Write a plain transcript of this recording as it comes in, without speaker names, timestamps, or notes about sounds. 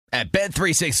At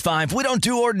Bet365, we don't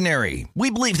do ordinary. We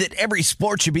believe that every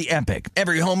sport should be epic.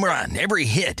 Every home run, every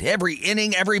hit, every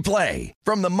inning, every play.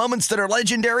 From the moments that are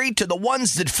legendary to the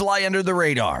ones that fly under the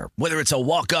radar. Whether it's a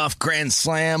walk-off grand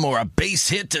slam or a base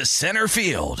hit to center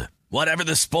field. Whatever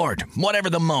the sport, whatever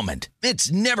the moment.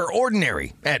 It's never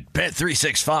ordinary at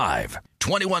Bet365.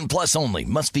 21 plus only.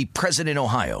 Must be present in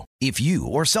Ohio. If you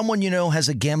or someone you know has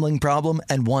a gambling problem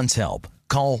and wants help,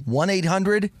 call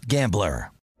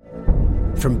 1-800-GAMBLER.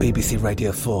 From BBC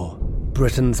Radio 4,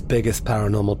 Britain's biggest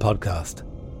paranormal podcast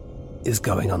is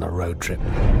going on a road trip.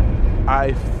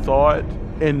 I thought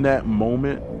in that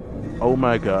moment, oh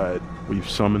my God, we've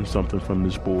summoned something from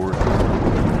this board.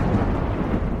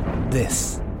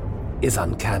 This is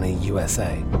Uncanny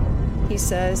USA. He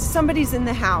says, somebody's in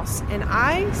the house, and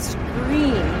I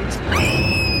screamed.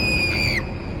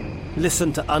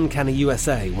 Listen to Uncanny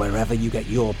USA wherever you get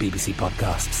your BBC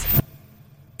podcasts,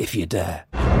 if you dare.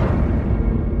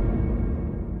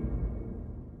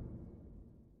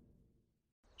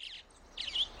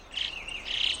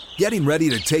 Getting ready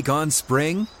to take on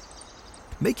spring?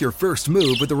 Make your first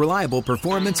move with the reliable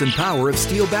performance and power of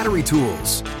Steel battery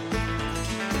tools.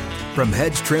 From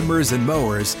hedge trimmers and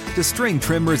mowers to string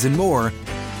trimmers and more,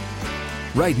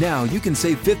 right now you can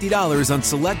save $50 on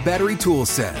select battery tool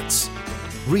sets.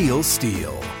 Real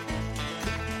Steel.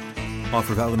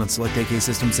 Offer valid on select AK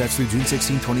system sets through June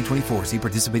 16, 2024. See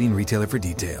participating retailer for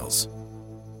details.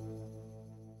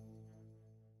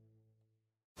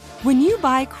 When you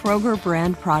buy Kroger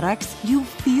brand products, you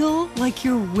feel like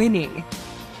you're winning.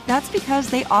 That's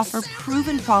because they offer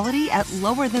proven quality at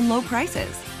lower than low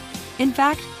prices. In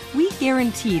fact, we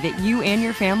guarantee that you and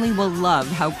your family will love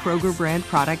how Kroger brand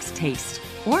products taste,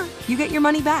 or you get your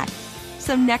money back.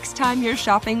 So next time you're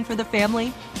shopping for the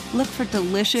family, look for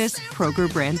delicious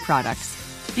Kroger brand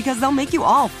products, because they'll make you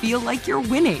all feel like you're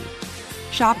winning.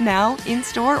 Shop now,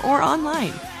 in-store, or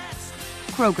online.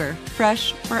 Kroger,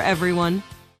 fresh for everyone.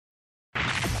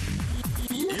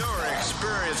 You're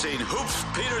experiencing Hoops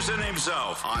Peterson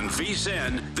himself on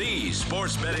VSiN, the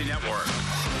Sports Betting Network.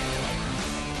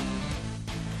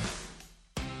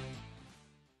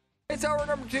 It's hour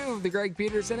number 2 of the Greg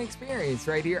Peterson Experience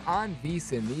right here on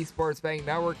VSiN, the Sports Betting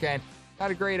Network, and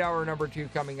got a great hour number 2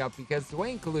 coming up because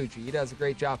Dwayne Colucci, he does a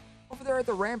great job over there at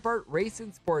the Rampart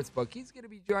Racing Sportsbook. He's going to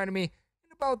be joining me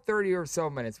in about 30 or so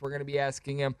minutes. We're going to be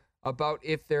asking him about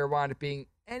if there wound up being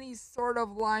any sort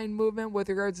of line movement with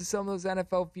regards to some of those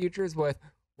NFL futures with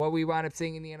what we wound up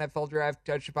seeing in the NFL draft.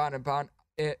 Touched upon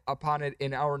it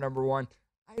in hour number 1.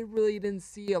 I really didn't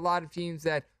see a lot of teams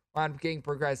that wound up getting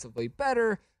progressively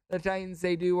better. The Titans,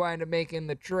 they do wind up making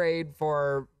the trade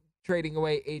for trading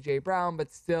away A.J. Brown, but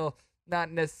still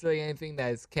not necessarily anything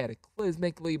that is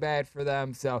cataclysmically bad for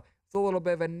them. So it's a little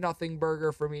bit of a nothing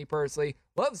burger for me personally.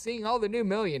 Love seeing all the new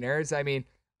millionaires. I mean,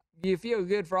 you feel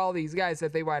good for all these guys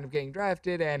that they wind up getting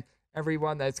drafted and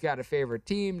everyone that's got a favorite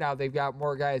team. Now they've got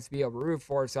more guys to be able to root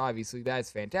for, so obviously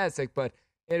that's fantastic. But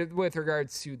with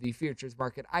regards to the futures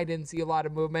market, I didn't see a lot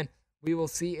of movement. We will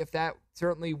see if that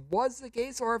certainly was the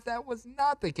case or if that was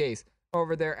not the case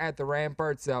over there at the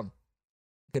Rampart. So,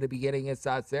 going to be getting his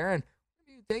thoughts there. And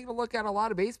taking a look at a lot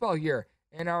of baseball here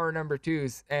in our number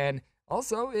 2s. And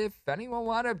also, if anyone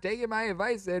wound up taking my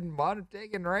advice and wound up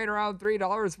taking right around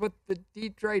 $3 with the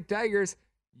Detroit Tigers,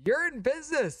 you're in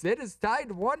business. It is tied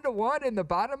 1-1 in the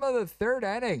bottom of the 3rd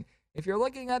inning. If you're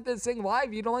looking at this thing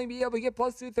live, you'd only be able to get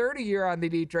plus 230 here on the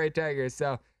Detroit Tigers.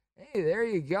 So, hey, there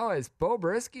you go, as Beau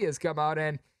Brieske has come out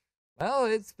and, well,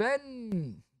 it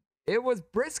was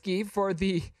Brieske for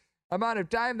the amount of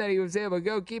time that he was able to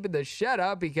go keeping the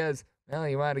shutout because, well,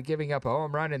 he wound up giving up a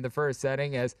home run in the first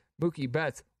inning as Mookie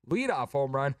Betts leadoff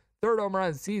home run, 3rd home run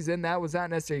of the season. That was not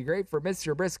necessarily great for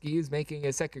Mr. Brieske, who's making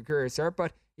his 2nd career start,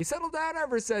 but he settled down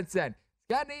ever since then.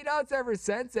 He's gotten 8 outs ever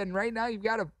since, and right now you've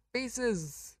got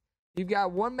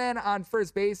one man on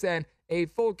first base and a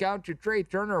full count to Trey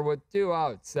Turner with 2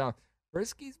 outs. So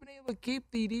Brieske's been able to keep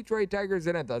the Detroit Tigers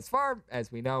in it thus far.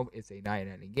 As we know, it's a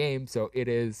 9-inning game, so it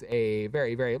is a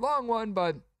very, very long one.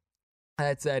 But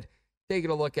that said, taking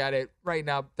a look at it right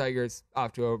now, Tigers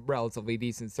off to a relatively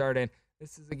decent start. And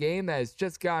this is a game that has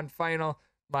just gone final.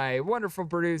 My wonderful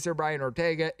producer, Brian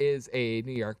Ortega, is a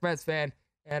New York Mets fan,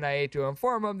 and I hate to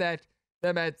inform him that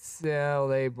the Mets,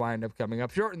 they wind up coming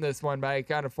up short in this one by a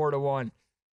count of 4-1.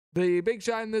 The big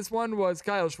shot in this one was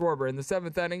Kyle Schwarber. In the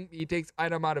 7th inning, he takes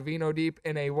Adam Ottavino deep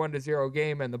in a 1-0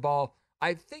 game, and the ball,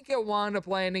 I think it wound up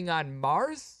landing on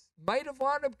Mars, might have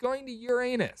wound up going to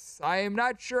Uranus. I am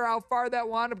not sure how far that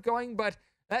wound up going, but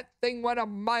that thing went 1.5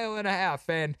 miles,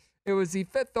 and it was the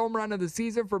 5th home run of the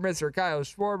season for Mr. Kyle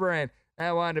Schwarber, and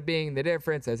that wound up being the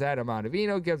difference as Adam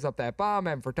Ottavino gives up that bomb,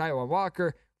 and for Taijuan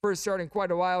Walker, first start in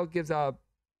quite a while, gives up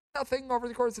nothing over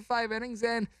the course of 5 innings,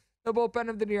 and the bullpen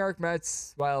of the New York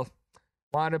Mets, well,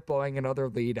 wound up blowing another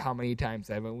lead. How many times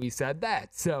haven't we said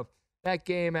that? So that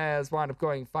game has wound up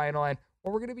going final, and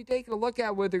what we're going to be taking a look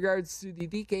at with regards to the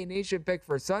DK Nation pick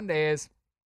for Sunday is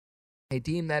a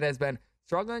team that has been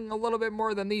struggling a little bit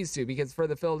more than these two, because for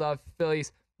the Philadelphia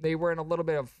Phillies, they were in a little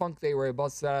bit of funk. They were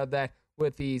busted out of that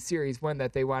with the series win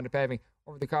that they wound up having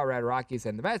over the Colorado Rockies,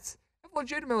 and the Mets have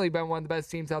legitimately been one of the best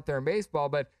teams out there in baseball.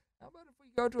 But how about if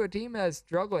we go to a team that's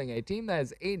struggling, a team that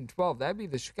is 8-12? That'd be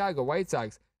the Chicago White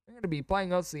Sox. They're going to be playing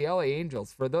host to the LA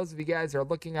Angels. For those of you guys that are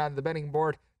looking on the betting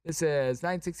board, this is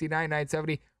 969,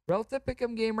 970. Relative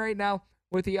pick'em game right now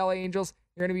with the LA Angels.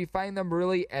 You're going to be finding them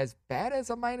really as bad as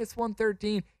a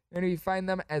 -113. You're going to be finding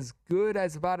them as good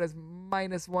as about as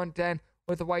 -110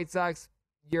 with the White Sox.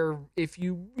 If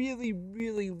you really,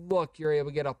 really look, you're able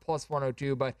to get a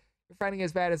 +102, but you're finding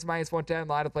as bad as -110. A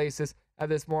lot of places have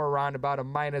this more around about a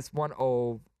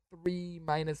 -103,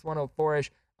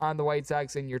 -104-ish on the White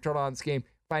Sox, and your total on this game,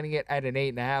 finding it at an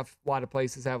 8.5. A lot of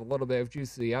places have a little bit of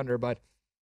juice to the under, but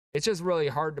it's just really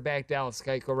hard to back Dallas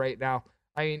Keuchel right now.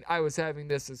 I mean, I was having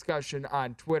this discussion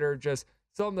on Twitter, just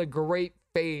some of the great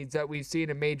fades that we've seen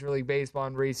in Major League Baseball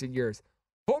in recent years.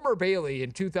 Homer Bailey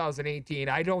in 2018,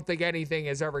 I don't think anything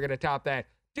is ever going to top that.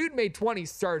 Dude made 20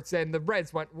 starts, and the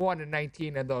Reds went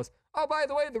 1-19 in those. Oh, by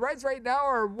the way, the Reds right now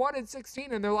are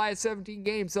 1-16 in their last 17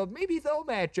 games, so maybe they'll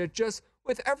match it just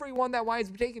with everyone that winds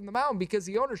up taking the mound, because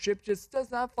the ownership just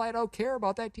does not flat out care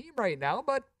about that team right now.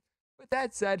 But with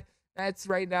that said, that's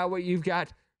right now what you've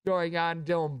got going on.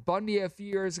 Dylan Bundy a few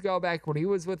years ago, back when he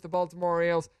was with the Baltimore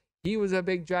Orioles, he was a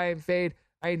big giant fade.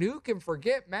 I mean, who can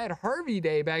forget Matt Harvey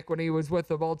Day back when he was with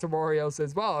the Baltimore Orioles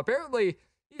as well? Apparently,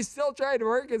 he's still trying to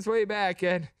work his way back,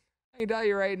 and I can tell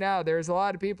you right now, there's a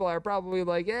lot of people that are probably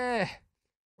like,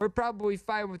 we're probably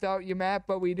fine without you, Matt,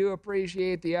 but we do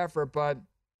appreciate the effort. But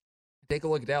take a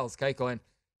look at Dallas Keuchel, and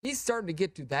he's starting to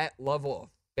get to that level of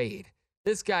fade.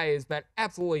 This guy has been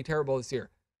absolutely terrible this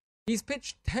year. He's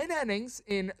pitched 10 innings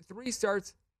in 3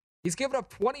 starts. He's given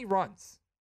up 20 runs.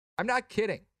 I'm not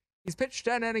kidding. He's pitched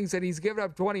 10 innings and he's given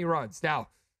up 20 runs. Now,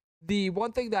 the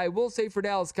one thing that I will say for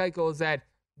Dallas Keuchel is that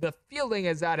the fielding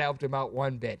has not helped him out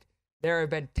one bit. There have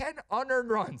been 10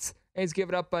 unearned runs and he's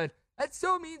given up, but that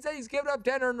still means that he's given up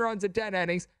 10 earned runs in 10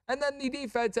 innings, and then the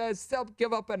defense has still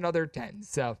give up another 10.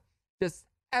 So, just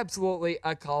absolutely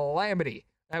a calamity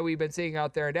that we've been seeing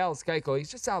out there in Dallas Keuchel.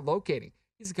 He's just not locating.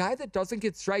 He's a guy that doesn't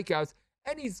get strikeouts,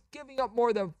 and he's giving up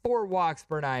more than 4 walks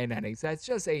per 9 innings. That's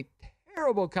just a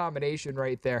terrible combination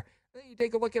right there. Then you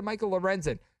take a look at Michael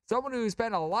Lorenzen, someone who's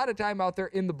spent a lot of time out there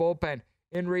in the bullpen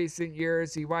in recent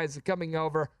years. He winds up coming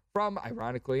over from,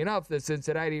 ironically enough, the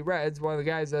Cincinnati Reds, one of the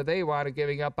guys that they wanted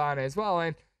giving up on as well,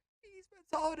 and he's been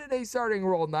solid in a starting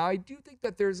role. Now, I do think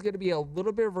that there's going to be a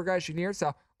little bit of regression here,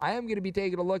 so I am going to be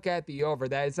taking a look at the over.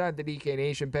 That is not the DK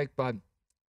Nation pick, but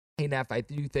enough I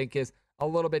do think is a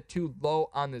little bit too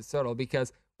low on the total,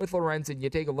 because with Lorenzen, you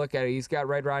take a look at it, he's got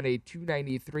right around a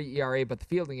 2.93 ERA, but the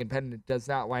fielding independent does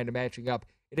not wind up matching up.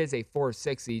 It is a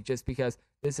 4.60, just because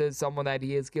this is someone that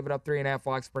he has given up 3.5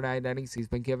 walks per 9 innings. He's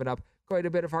been giving up quite a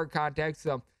bit of hard contact,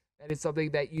 so that is something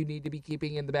that you need to be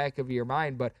keeping in the back of your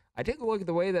mind. But I take a look at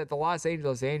the way that the Los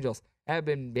Angeles Angels have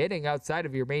been hitting outside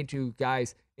of your main 2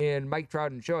 guys in Mike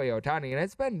Trout and Shohei Ohtani, and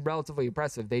it's been relatively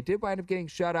impressive. They did wind up getting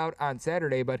shut out on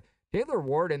Saturday, but Taylor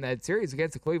Ward in that series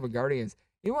against the Cleveland Guardians,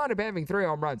 he wound up having 3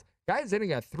 home runs. Guy's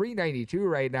hitting a 392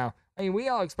 right now. I mean, we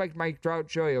all expect Mike Trout,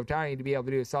 Shohei Ohtani to be able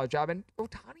to do a solid job, and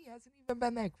Ohtani hasn't even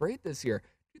been that great this year.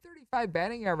 235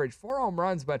 batting average, 4 home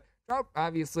runs, but Trout,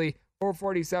 obviously,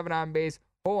 447 on base,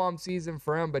 whole home season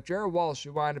for him, but Jared Walsh,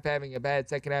 who wound up having a bad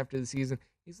second half of the season,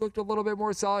 he's looked a little bit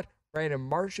more solid. Brandon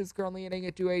Marsh is currently hitting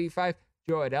at 285.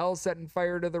 Joe Adell setting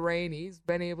fire to the rain. He's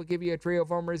been able to give you a trio of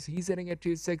homers. He's hitting at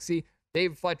 260.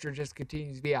 Dave Fletcher just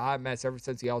continues to be a hot mess ever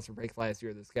since the All-Star break last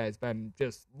year. This guy's been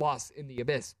just lost in the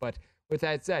abyss. But with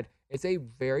that said, it's a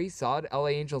very solid LA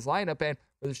Angels lineup. And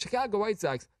for the Chicago White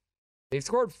Sox, they've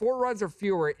scored 4 runs or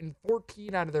fewer in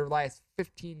 14 out of their last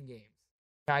 15 games.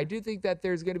 Now, I do think that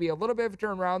there's going to be a little bit of a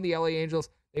turnaround. The LA Angels,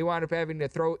 they wound up having to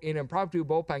throw in an impromptu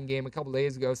bullpen game a couple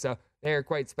days ago, so they are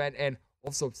quite spent. And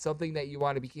also something that you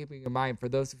want to be keeping in mind for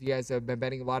those of you guys that have been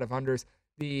betting a lot of unders,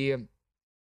 the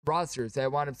rosters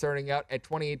that wound up starting out at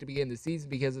 28 to begin the season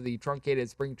because of the truncated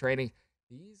spring training,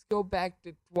 these go back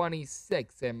to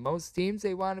 26, and most teams,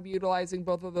 they want to be utilizing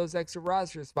both of those extra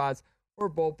roster spots for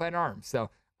bullpen arms. So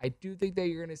I do think that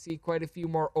you're going to see quite a few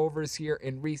more overs here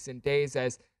in recent days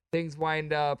as things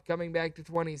wind up coming back to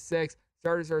 26.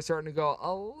 Starters are starting to go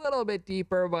a little bit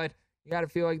deeper, but you got to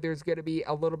feel like there's going to be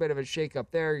a little bit of a shakeup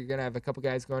there. You're going to have a couple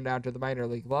guys going down to the minor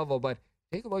league level, but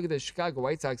take a look at the Chicago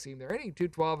White Sox team. They're hitting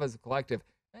 .212 as a collective.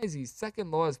 That is the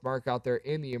second lowest mark out there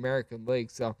in the American League.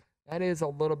 So that is a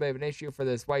little bit of an issue for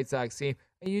this White Sox team.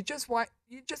 And you just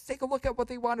take a look at what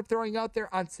they wound up throwing out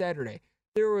there on Saturday.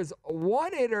 There was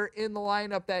one hitter in the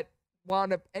lineup that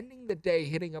wound up ending the day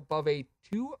hitting above a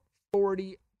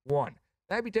 241.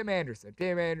 That'd be Tim Anderson.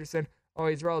 Tim Anderson,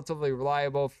 always relatively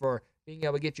reliable for being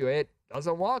able to get you a hit.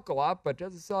 Doesn't walk a lot, but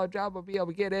does a solid job of being able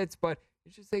to get hits. But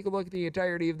you just take a look at the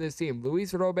entirety of this team.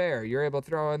 Luis Robert, you're able to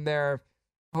throw in there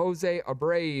Jose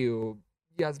Abreu,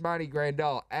 Yasmani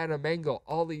Grandal, Adam Engel,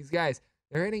 all these guys.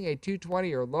 They're hitting a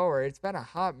 220 or lower. It's been a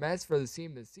hot mess for the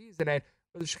team this season. And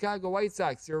for the Chicago White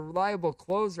Sox, their reliable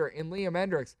closer in Liam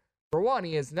Hendriks, for one,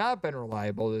 he has not been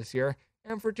reliable this year.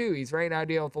 And for two, he's right now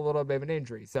dealing with a little bit of an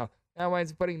injury. So that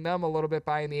winds up putting them a little bit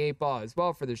behind the 8 ball as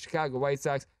well for the Chicago White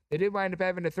Sox. They did wind up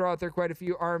having to throw out there quite a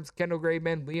few arms. Kendall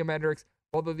Graveman, Liam Hendriks,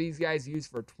 both of these guys used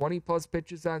for 20-plus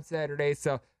pitches on Saturday.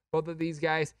 So both of these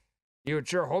guys, you would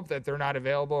sure hope that they're not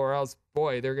available, or else,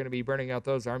 boy, they're going to be burning out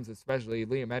those arms, especially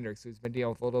Liam Hendriks, who's been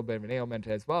dealing with a little bit of an ailment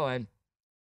as well. And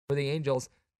for the Angels,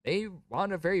 they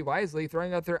wound up very wisely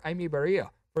throwing out their Jaime Barria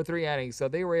for 3 innings. So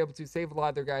they were able to save a lot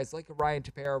of their guys, like a Ryan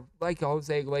Tepera, like a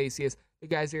Jose Iglesias, the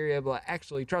guys they were able to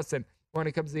actually trust in when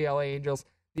it comes to the LA Angels.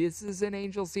 This is an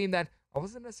Angels team that I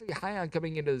wasn't necessarily high on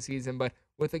coming into the season, but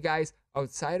with the guys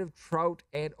outside of Trout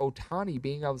and Ohtani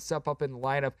being able to step up in the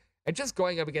lineup and just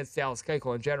going up against Dallas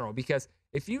Keuchel in general, because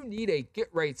if you need a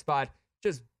get-right spot,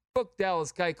 just book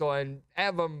Dallas Keuchel and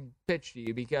have him pitch to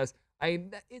you, because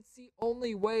it's the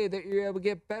only way that you're able to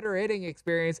get better hitting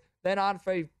experience than on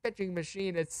a pitching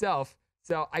machine itself.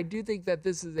 So I do think that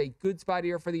this is a good spot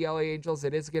here for the LA Angels.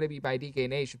 It is going to be my DK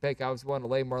Nation pick. I was willing to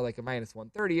lay more like a minus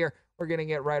 130 here. We're going to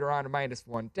get right around a minus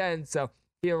 110. So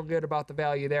feeling good about the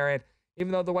value there. And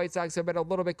even though the White Sox have been a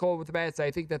little bit cold with the bats,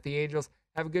 I think that the Angels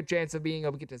have a good chance of being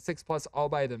able to get to 6+ all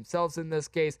by themselves in this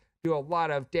case. Do a lot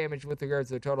of damage with regards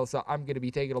to the total. So I'm going to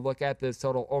be taking a look at this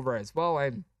total over as well.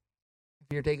 And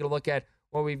if you're taking a look at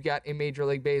what we've got in Major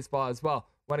League Baseball as well,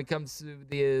 when it comes to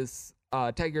this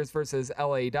Tigers versus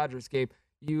LA Dodgers game,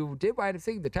 you did wind up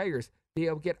seeing the Tigers be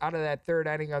able to get out of that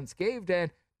 3rd inning unscathed,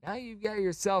 and now you've got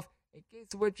yourself a case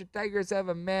in which the Tigers have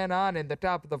a man on in the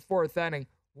top of the 4th inning,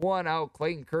 1 out.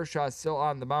 Clayton Kershaw still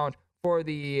on the mound for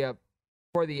the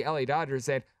LA Dodgers,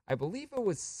 and I believe it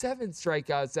was 7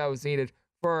 strikeouts that was needed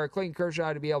for Clayton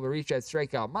Kershaw to be able to reach that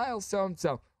strikeout milestone.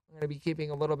 So I'm going to be keeping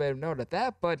a little bit of note of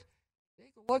that, but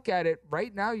take a look at it.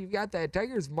 Right now, you've got that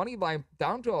Tigers money line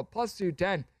down to a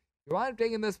 +210. You wound up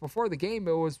taking this before the game.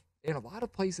 It was in a lot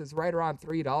of places right around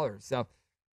 $3. So,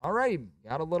 all right,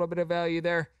 got a little bit of value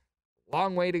there.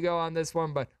 Long way to go on this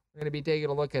one, but we're going to be taking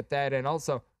a look at that. And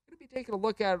also, going to be taking a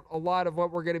look at a lot of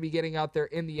what we're going to be getting out there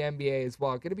in the NBA as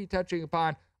well. Going to be touching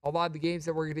upon a lot of the games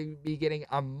that we're going to be getting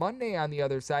on Monday on the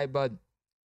other side, but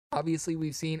obviously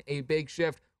we've seen a big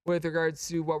shift with regards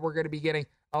to what we're going to be getting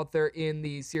out there in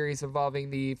the series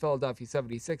involving the Philadelphia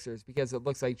 76ers, because it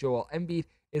looks like Joel Embiid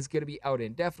is going to be out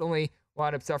indefinitely,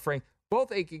 wound up suffering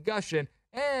both a concussion,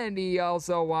 and he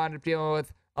also wound up dealing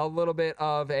with a little bit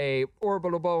of a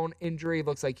orbital bone injury.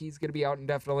 Looks like he's going to be out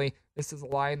indefinitely. This is a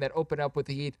line that opened up with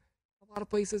the Heat. A lot of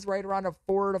places right around a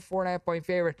 4 to 4.5 point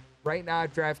favorite. Right now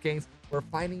at DraftKings, we're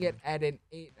finding it at an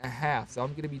 8.5. So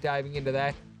I'm going to be diving into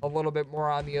that a little bit more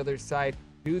on the other side.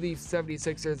 Do the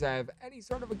 76ers have any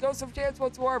sort of a ghost of chance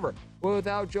whatsoever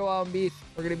without Joel Embiid?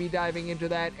 We're going to be diving into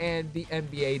that and the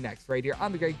NBA next, right here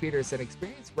on the Greg Peterson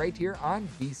Experience, right here on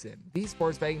VSiN, the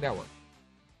Sports Betting Network.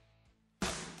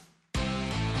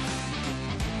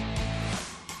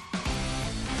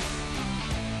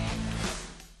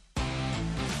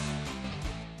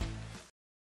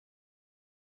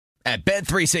 At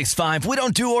Bet365, we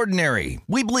don't do ordinary.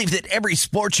 We believe that every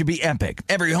sport should be epic.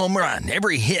 Every home run,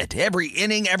 every hit, every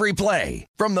inning, every play.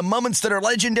 From the moments that are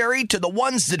legendary to the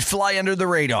ones that fly under the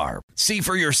radar. See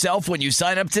for yourself when you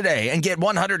sign up today and get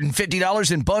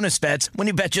 $150 in bonus bets when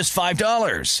you bet just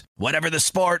 $5. Whatever the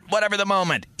sport, whatever the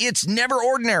moment, it's never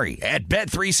ordinary at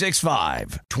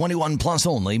Bet365. 21 plus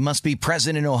only. Must be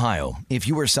present in Ohio. If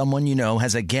you or someone you know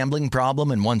has a gambling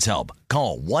problem and wants help,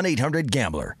 call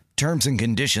 1-800-GAMBLER. Terms and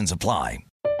conditions apply.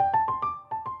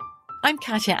 I'm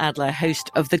Katya Adler, host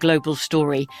of The Global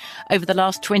Story. Over the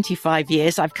last 25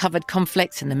 years, I've covered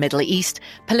conflicts in the Middle East,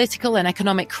 political and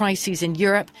economic crises in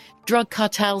Europe, drug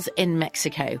cartels in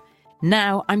Mexico.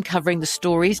 Now I'm covering the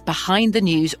stories behind the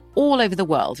news all over the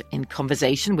world in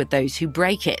conversation with those who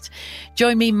break it.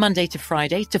 Join me Monday to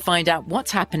Friday to find out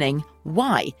what's happening,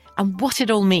 why, and what it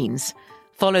all means.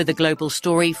 Follow The Global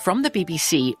Story from the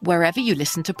BBC wherever you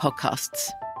listen to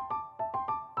podcasts.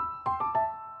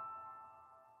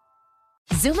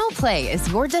 Zumo Play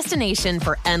is your destination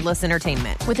for endless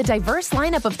entertainment. With a diverse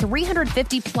lineup of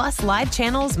 350 plus live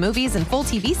channels, movies, and full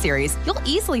TV series, you'll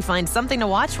easily find something to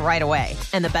watch right away.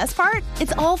 And the best part?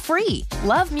 It's all free.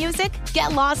 Love music?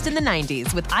 Get lost in the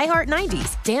 90s with iHeart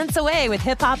 90s, dance away with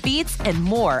hip-hop beats, and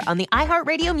more on the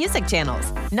iHeartRadio music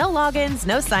channels. No logins,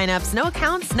 no signups, no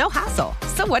accounts, no hassle.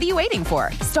 So what are you waiting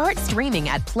for? Start streaming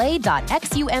at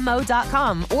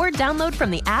play.xumo.com or download from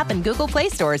the app and Google Play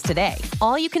stores today.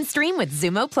 All you can stream with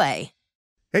Zumo Play.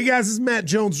 Hey guys, this is Matt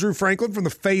Jones, Drew Franklin from the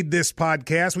Fade This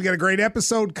podcast. We got a great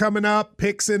episode coming up,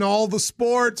 picks in all the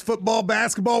sports, football,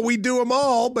 basketball, we do them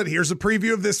all, but here's a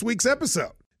preview of this week's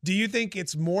episode. Do you think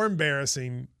it's more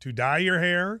embarrassing to dye your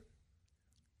hair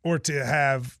or to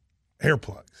have hair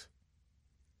plugs?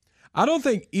 I don't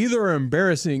think either are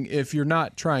embarrassing if you're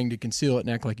not trying to conceal it and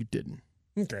act like you didn't.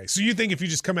 Okay, so you think if you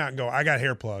just come out and go, I got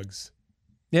hair plugs.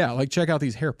 Yeah, like check out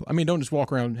these hair plugs. I mean, don't just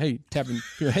walk around, tapping,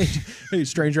 hey,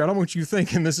 stranger, I don't want you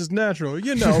thinking this is natural, but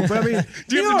I mean.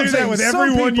 Do you have to do that with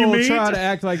everyone you meet? Some people try to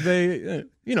act like they,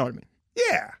 you know what I mean.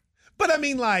 Yeah, but I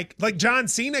mean like John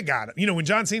Cena got it. You know, when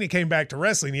John Cena came back to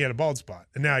wrestling, he had a bald spot,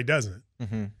 and now he doesn't.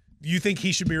 Mm-hmm. Do you think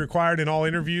he should be required in all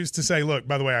interviews to say, look,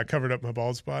 by the way, I covered up my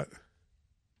bald spot?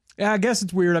 Yeah, I guess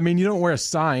it's weird. I mean, you don't wear a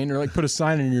sign or put a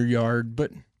sign in your yard,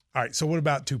 but. All right, so what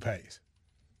about toupees?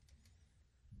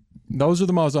 Those are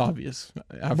the most obvious.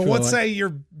 But let's say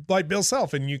you're like Bill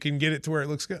Self and you can get it to where it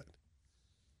looks good.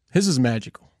 His is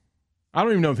magical. I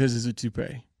don't even know if his is a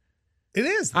toupee. It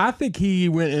is. I think he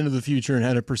went into the future and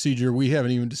had a procedure we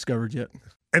haven't even discovered yet.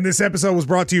 And this episode was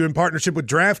brought to you in partnership with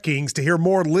DraftKings. To hear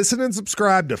more, listen and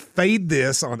subscribe to Fade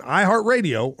This on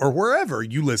iHeartRadio or wherever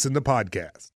you listen to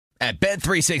podcasts. At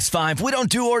Bet365, we don't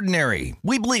do ordinary.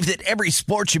 We believe that every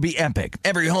sport should be epic.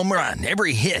 Every home run,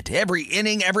 every hit, every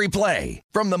inning, every play.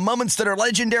 From the moments that are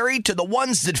legendary to the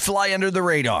ones that fly under the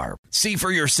radar. See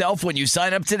for yourself when you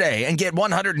sign up today and get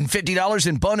 $150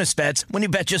 in bonus bets when you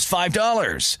bet just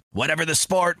 $5. Whatever the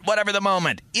sport, whatever the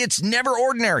moment, it's never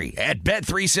ordinary at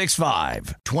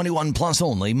Bet365. 21 plus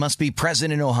only. Must be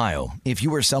present in Ohio. If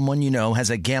you or someone you know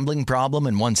has a gambling problem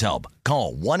and wants help,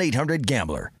 call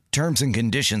 1-800-GAMBLER. Terms and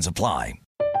conditions apply.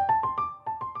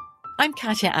 I'm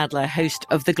Katya Adler, host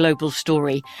of The Global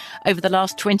Story. Over the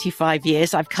last 25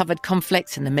 years, I've covered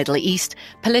conflicts in the Middle East,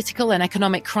 political and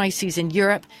economic crises in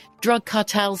Europe, drug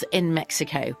cartels in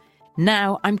Mexico.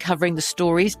 Now I'm covering the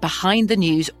stories behind the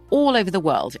news all over the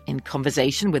world in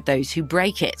conversation with those who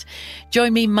break it.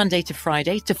 Join me Monday to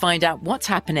Friday to find out what's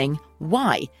happening,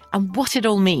 why, and what it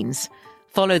all means.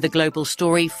 Follow The Global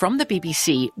Story from the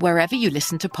BBC wherever you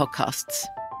listen to podcasts.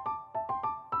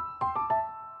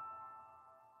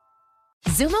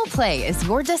 Zumo Play is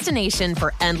your destination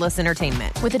for endless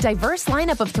entertainment. With a diverse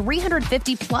lineup of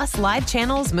 350 plus live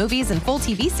channels, movies, and full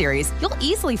TV series, you'll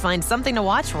easily find something to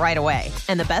watch right away.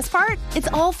 And the best part? It's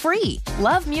all free.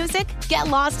 Love music? Get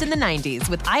lost in the 90s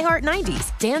with iHeart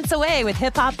 90s, dance away with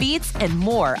hip-hop beats, and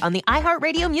more on the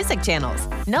iHeartRadio music channels.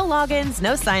 No logins,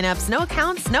 no signups, no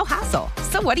accounts, no hassle.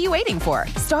 So what are you waiting for?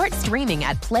 Start streaming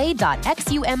at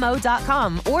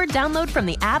play.xumo.com or download from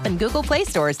the app and Google Play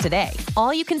stores today.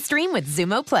 All you can stream with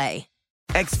Zumo Play.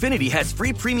 Xfinity has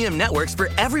free premium networks for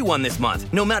everyone this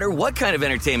month, no matter what kind of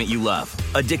entertainment you love.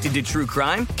 Addicted to true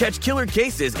crime? Catch killer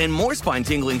cases and more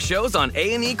spine-tingling shows on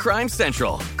A&E Crime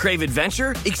Central. Crave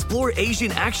adventure? Explore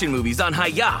Asian action movies on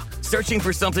Hi-Ya. Searching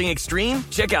for something extreme?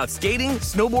 Check out skating,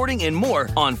 snowboarding, and more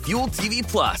on Fuel TV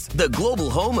Plus, the global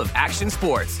home of action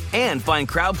sports. And find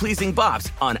crowd-pleasing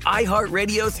bops on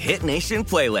iHeartRadio's Hit Nation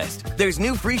playlist. There's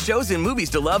new free shows and movies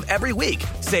to love every week.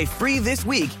 Say free this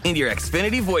week in your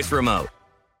Xfinity voice remote.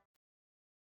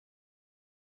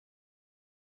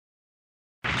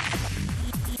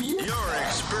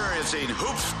 Experiencing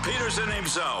Hoops Peterson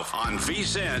himself on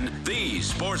VSiN, the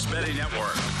Sports Betting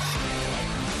Network.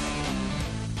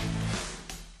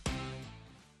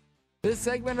 This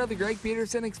segment of the Greg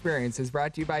Peterson Experience is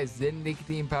brought to you by Zyn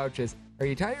Nicotine Pouches. Are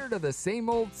you tired of the same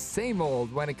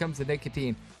old when it comes to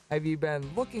nicotine? Have you been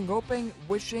hoping,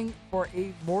 wishing for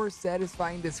a more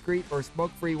satisfying, discreet, or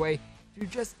smoke-free way to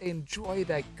just enjoy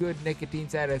that good nicotine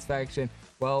satisfaction?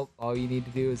 Well, all you need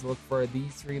to do is look for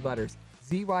these three letters,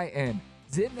 ZYN.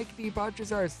 Zyn nicotine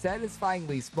pouches are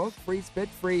satisfyingly smoke-free,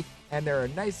 spit-free, and they're a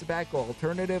nice tobacco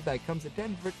alternative that comes in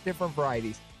 10 different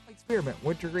varieties, like spearmint,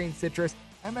 wintergreen, citrus,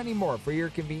 and many more. For your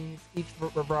convenience, each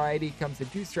variety comes in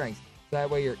 2 strengths, so that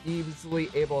way you're easily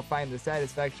able to find the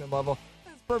satisfaction level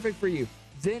that's perfect for you.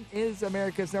 Zyn is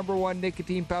America's #1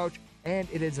 nicotine pouch, and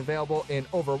it is available in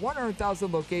over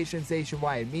 100,000 locations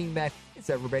nationwide, meaning that it's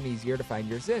never been easier to find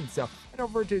your Zyn. So head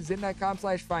over to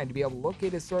Zyn.com/find to be able to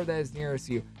locate a store that is nearest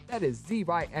you. That is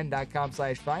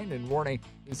ZYN.com/find. And warning,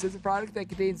 this is a product that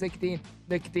contains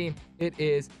nicotine. It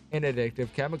is an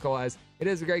addictive chemical, as it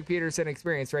is a Greg Peterson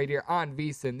experience right here on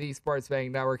VSiN, the Sports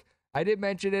Betting Network. I did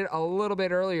mention it a little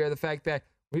bit earlier, the fact that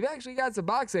we've actually got some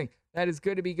boxing that is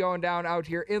going to be going down out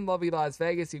here in lovely Las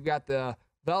Vegas. You've got the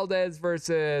Valdez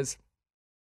versus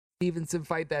Stevenson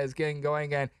fight that is getting going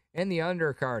again in the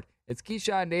undercard. It's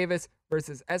Keyshawn Davis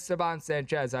versus Esteban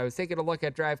Sanchez. I was taking a look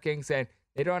at DraftKings, and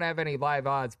they don't have any live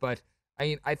odds, but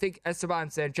I think Esteban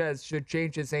Sanchez should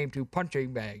change his name to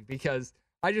Punching Bag, because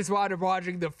I just wound up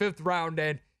watching the 5th round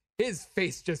and his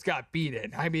face just got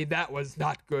beaten. That was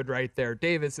not good right there.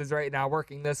 Davis is right now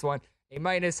working this one a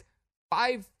minus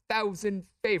 5,000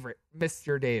 favorite,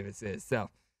 Mr. Davis is. So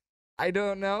I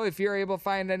don't know if you're able to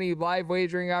find any live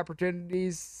wagering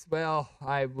opportunities. Well,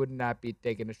 I would not be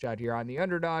taking a shot here on the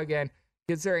underdog. And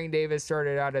considering Davis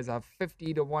started out as a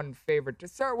 50-1 favorite to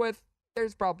start with,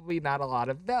 there's probably not a lot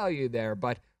of value there.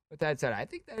 But with that said, I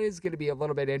think that is going to be a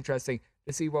little bit interesting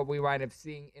to see what we wind up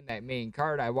seeing in that main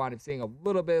card. I wound up seeing a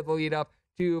little bit of the lead up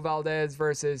to Valdez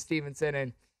versus Stevenson,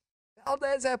 and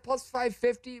Valdez at plus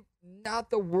 550, not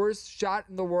the worst shot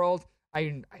in the world.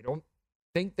 I don't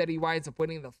think that he winds up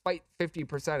winning the fight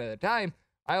 50% of the time.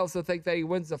 I also think that he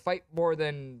wins the fight more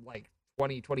than like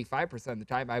 20-25% of the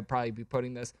time. I'd probably be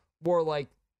putting this more like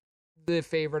the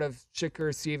favorite of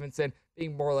Shakur Stevenson,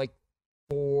 being more like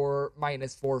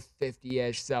minus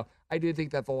 450-ish. So I do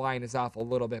think that the line is off a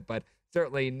little bit, but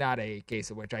certainly not a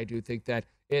case in which I do think that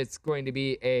it's going to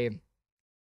be a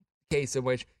case in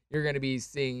which you're going to be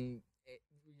seeing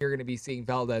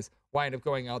Valdez wind up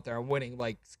going out there and winning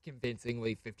like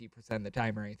convincingly 50% of the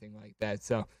time or anything like that.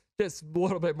 So just a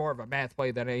little bit more of a math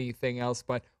play than anything else.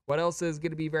 But what else is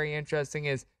going to be very interesting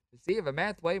is to see if a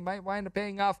math play might wind up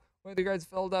paying off with regards to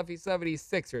Philadelphia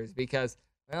 76ers, because,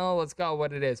 well, let's call it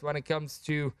what it is. When it comes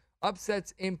to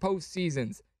upsets in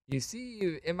postseasons, you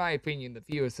see, in my opinion, the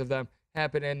fewest of them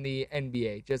happen in the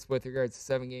NBA, just with regards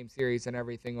to 7-game series and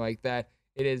everything like that.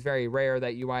 It is very rare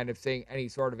that you wind up seeing any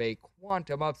sort of a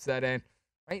quantum upset. And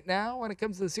right now, when it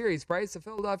comes to the series price, the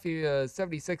Philadelphia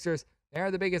 76ers, they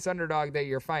are the biggest underdog that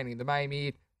you're finding. The Miami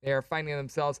Heat, they are finding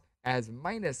themselves as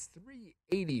minus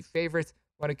 380 favorites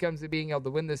when it comes to being able to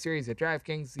win the series at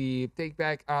DraftKings. The take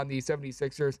back on the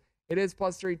 76ers, it is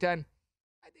plus 310.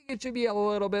 I think it should be a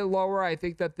little bit lower. I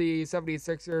think that the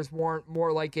 76ers warrant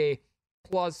more like a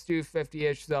plus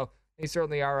 250-ish, so they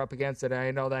certainly are up against it. And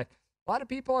I know that a lot of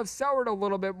people have soured a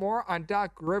little bit more on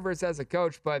Doc Rivers as a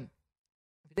coach, but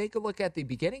if you take a look at the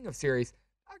beginning of series,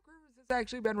 Doc Rivers has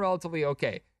actually been relatively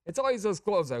okay. It's always those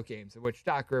closeout games in which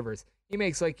Doc Rivers, he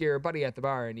makes like your buddy at the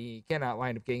bar and he cannot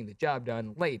wind up getting the job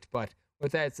done late. But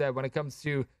with that said, when it comes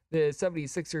to the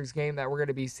 76ers game that we're going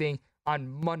to be seeing on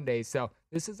Monday, so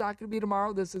this is not going to be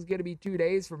tomorrow. This is going to be 2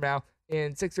 days from now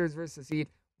in Sixers versus Heat.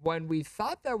 When we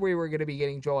thought that we were going to be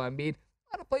getting Joel Embiid,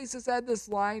 a lot of places had this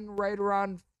line right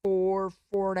around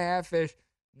 4.5-ish.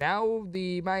 Now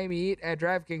the Miami Heat at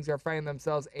DraftKings are finding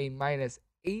themselves a minus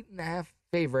 8.5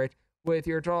 favorite with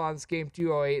your total on this game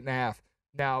 208.5.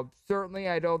 Now, certainly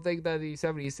I don't think that the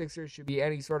 76ers should be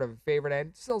any sort of favorite,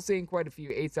 and still seeing quite a few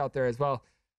 8s out there as well.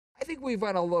 I think we've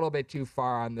went a little bit too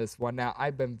far on this one. Now,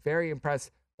 I've been very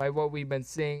impressed by what we've been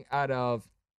seeing out of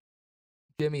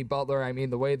Jimmy Butler. I mean,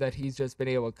 the way that he's just been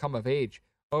able to come of age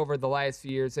over the last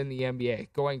few years in the NBA,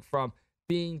 going from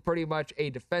being pretty much a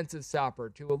defensive stopper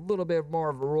to a little bit more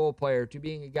of a role player, to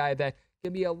being a guy that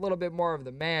can be a little bit more of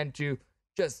the man, to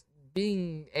just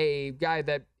being a guy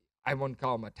that I wouldn't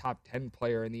call him a top 10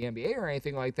 player in the NBA or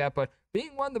anything like that, but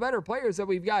being one of the better players that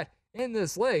we've got in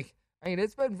this league. I mean,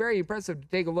 it's been very impressive to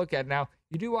take a look at. Now,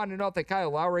 you do want to note that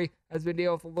Kyle Lowry has been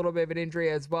dealing with a little bit of an injury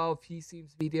as well. He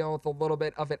seems to be dealing with a little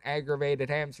bit of an aggravated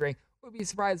hamstring. Would be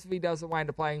surprised if he doesn't wind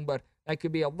up playing, but that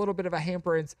could be a little bit of a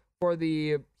hamperance for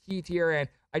the Heat here. And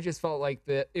I just felt like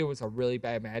it was a really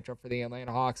bad matchup for the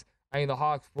Atlanta Hawks. I mean, the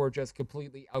Hawks were just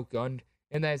completely outgunned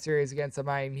in that series against the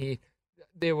Miami Heat.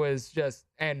 It was just,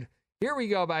 and here we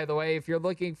go, by the way, if you're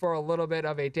looking for a little bit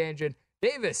of a tangent,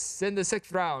 Davis in the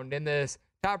 6th round in this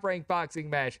top-ranked boxing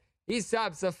match, he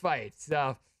stops the fight.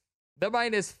 So the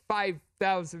minus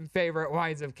 5,000 favorite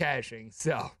winds up cashing.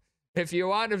 So if you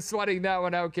want him sweating that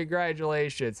one out,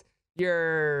 congratulations.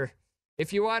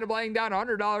 If you want him laying down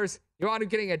 $100, you want him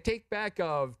getting a take back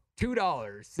of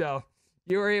 $2. So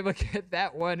you were able to get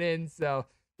that one in. So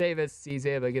Davis, he's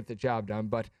able to get the job done.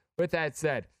 But with that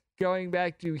said, going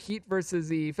back to Heat versus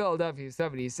the Philadelphia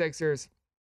 76ers,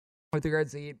 with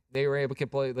regards to Heat, they were able to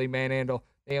completely manhandle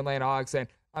the Atlanta Hawks. And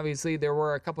obviously, there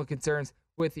were a couple of concerns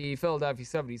with the Philadelphia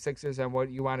 76ers and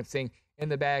what you wound up seeing in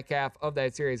the back half of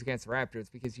that series against the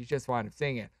Raptors, because you just wound up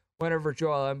seeing it. whenever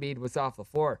Joel Embiid was off the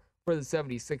floor. For the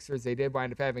 76ers, they did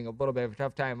wind up having a little bit of a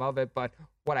tough time of it, but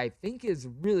what I think is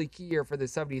really key here for the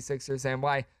 76ers and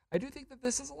why I do think that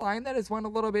this is a line that has went a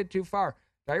little bit too far.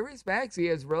 Tyrese Maxey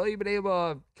has really been able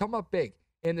to come up big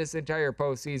in this entire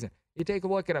postseason. You take a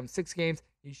look at him, 6 games,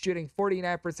 he's shooting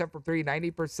 49% from 3,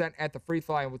 90% at the free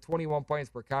throw line with 21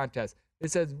 points per contest.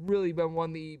 This has really been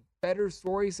one of the better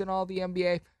stories in all the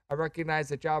NBA. I recognize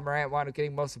that Ja Morant wound up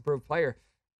getting most improved player.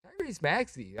 Tyrese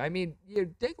Maxey, I mean,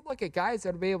 you take a look at guys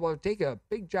that have been able to take a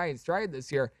big giant stride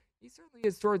this year. He certainly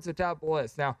is towards the top of the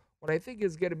list. Now, what I think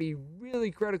is going to be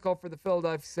really critical for the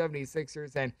Philadelphia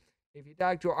 76ers, and if you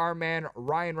talk to our man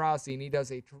Ryan Rossi, and he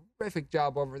does a terrific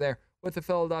job over there with the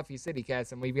Philadelphia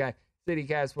CityCast, and we've got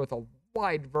CityCast with a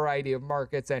wide variety of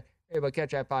markets, and you're able to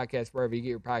catch that podcast wherever you get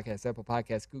your podcasts, Apple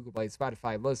Podcasts, Google Play,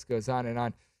 Spotify, list goes on and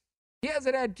on. He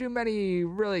hasn't had too many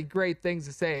really great things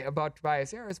to say about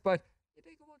Tobias Harris, but you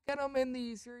take a look at him in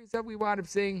the series that we wound up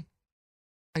seeing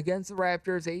against the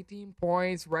Raptors, 18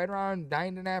 points, right around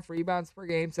 9.5 rebounds per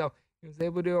game. So he was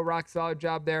able to do a rock solid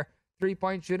job there.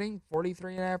 3-point shooting,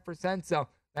 43.5%. So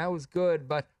that was good.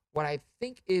 But what I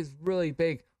think is really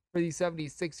big for the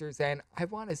 76ers, and I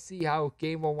want to see how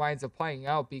game one winds up playing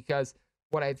out, because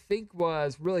what I think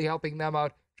was really helping them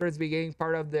out towards the beginning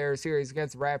part of their series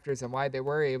against the Raptors and why they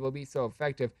were able to be so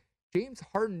effective, James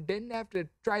Harden didn't have to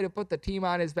try to put the team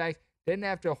on his back, didn't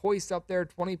have to hoist up there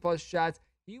 20-plus shots.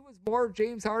 He was more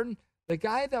James Harden, the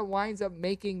guy that winds up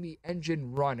making the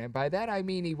engine run. And by that, I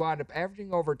mean he wound up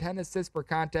averaging over 10 assists per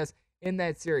contest in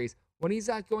that series. When he's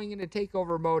not going into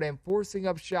takeover mode and forcing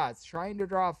up shots, trying to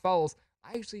draw fouls,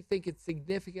 I actually think it's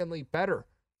significantly better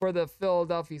for the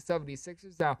Philadelphia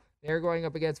 76ers. Now, they're going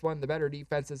up against one of the better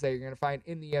defenses that you're going to find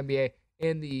in the NBA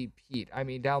in the Heat. I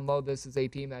mean, down low, this is a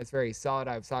team that's very solid.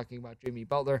 I was talking about Jimmy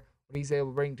Butler, what he's able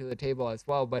to bring to the table as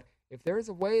well. But if there's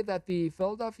a way that the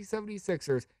Philadelphia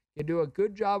 76ers can do a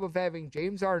good job of having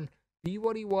James Harden be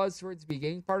what he was towards the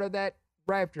beginning part of that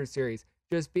Raptors series,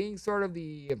 just being sort of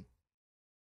the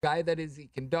guy that is the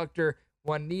conductor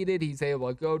when needed, he's able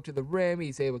to go to the rim,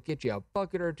 he's able to get you a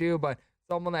bucket or two, but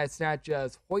someone that's not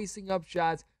just hoisting up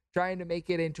shots, trying to make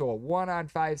it into a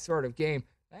 1-on-5 sort of game,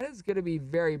 that is going to be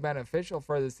very beneficial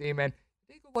for this team. And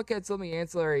take a look at some of the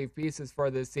ancillary pieces for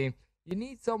this team. You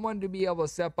need someone to be able to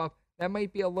step up that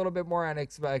might be a little bit more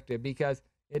unexpected, because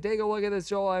you take a look at this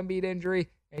Joel Embiid injury,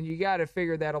 and you got to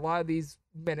figure that a lot of these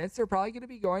minutes are probably going to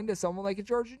be going to someone like a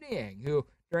Georges Niang, who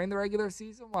during the regular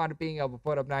season wound up being able to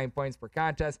put up 9 points per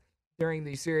contest during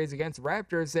the series against the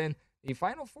Raptors. In the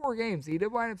final 4 games, he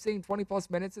did wind up seeing 20-plus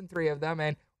minutes in 3 of them,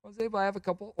 and was able to have a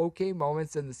couple okay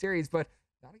moments in the series, but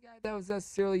not a guy that was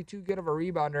necessarily too good of a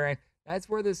rebounder. And that's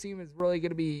where this team is really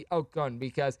going to be outgunned,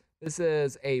 because this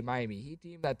is a Miami Heat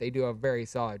team that they do a very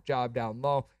solid job down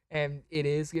low, and it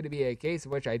is going to be a case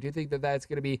in which I do think that that's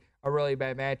going to be a really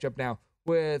bad matchup. Now,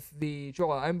 with the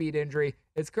Joel Embiid injury,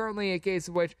 it's currently a case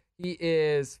in which he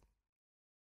is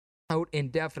out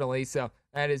indefinitely, so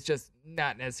that is just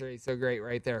not necessarily so great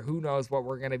right there. Who knows what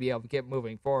we're going to be able to get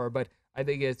moving forward, but I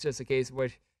think it's just a case in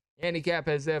which handicap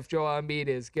as if Joel Embiid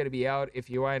is going to be out. If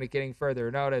you wind up getting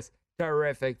further notice,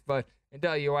 terrific, but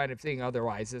until you wind up seeing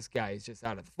otherwise, this guy is just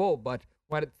out of the fold. But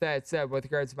with that said, with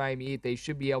regards to Miami Heat, they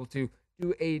should be able to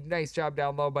do a nice job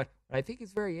down low. But what I think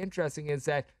is very interesting is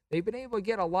that they've been able to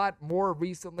get a lot more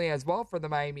recently as well for the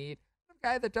Miami Heat. A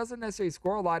guy that doesn't necessarily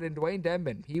score a lot in Dwayne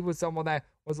Dedmon. He was someone that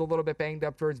was a little bit banged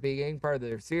up towards the beginning part of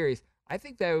their series. I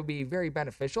think that would be very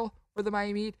beneficial for the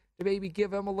Miami Heat to maybe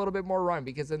give him a little bit more run,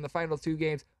 because in the final 2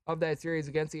 games of that series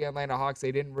against the Atlanta Hawks,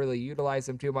 they didn't really utilize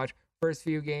him too much. First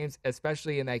few games,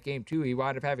 especially in that game 2, he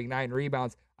wound up having 9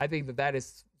 rebounds. I think that that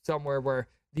is somewhere where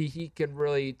the Heat can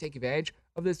really take advantage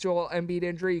of this Joel Embiid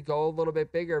injury, go a little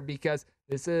bit bigger, because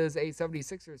this is a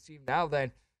 76ers team now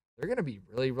that they're going to be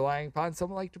really relying upon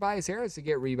someone like Tobias Harris to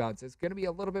get rebounds. It's going to be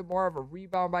a little bit more of a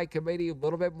rebound by committee, a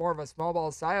little bit more of a small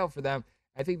ball style for them.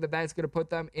 I think that that's going to put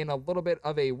them in a little bit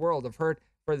of a world of hurt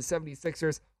for the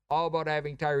 76ers, all about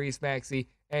having Tyrese Maxey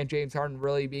and James Harden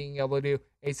really being able to do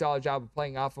a solid job of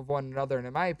playing off of one another. And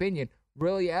in my opinion,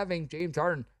 really having James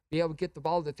Harden be able to get the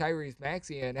ball to Tyrese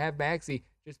Maxey and have Maxey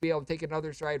just be able to take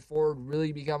another stride forward,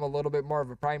 really become a little bit more of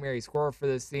a primary scorer for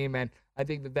this team. And I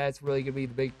think that that's really going to be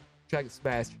the big check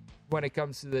smash when it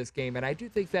comes to this game. And I do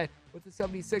think that with the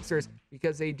 76ers,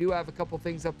 because they do have a couple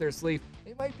things up their sleeve,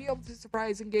 they might be able to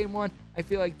surprise in game 1. I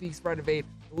feel like the spread of 8,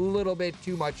 a little bit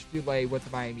too much to lay with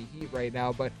the Miami Heat right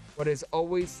now. But what is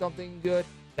always something good,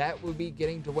 that will be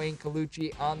getting Duane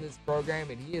Colucci on this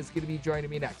program, and he is going to be joining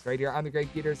me next right here on the Greg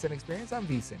Peterson Experience on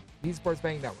VSiN, the Sports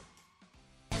Betting Network.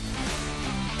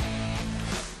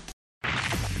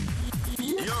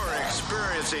 You're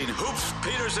experiencing experiencing Hoops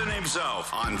Peterson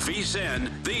himself on VSiN,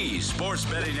 the Sports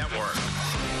Betting Network.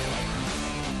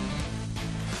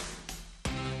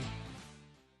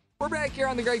 We're back here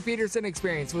on the Greg Peterson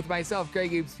Experience with myself,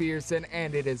 Greg Hoops Peterson,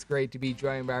 and it is great to be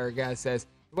joined by our guest as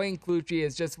Duane Colucci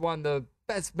is just one of the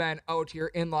best men out here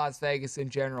in Las Vegas in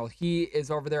general. He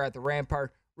is over there at the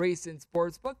Rampart Racing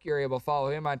Sportsbook. You're able to follow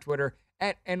him on Twitter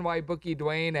at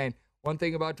NYBookieDwayne. And one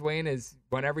thing about Duane is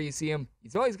whenever you see him,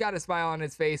 he's always got a smile on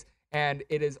his face, and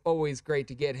it is always great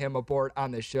to get him aboard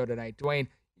on the show tonight. Duane,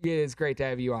 it is great to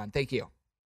have you on. Thank you.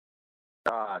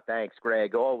 Thanks,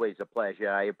 Greg. Always a pleasure.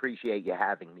 I appreciate you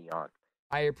having me on.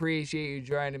 I appreciate you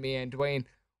joining me. And Duane,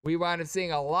 we wound up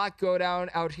seeing a lot go down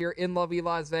out here in lovely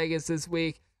Las Vegas this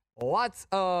week. Lots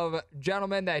of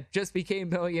gentlemen that just became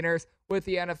millionaires with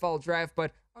the NFL draft.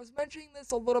 But I was mentioning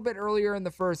this a little bit earlier in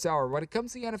the first hour. When it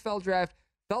comes to the NFL draft,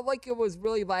 felt like it was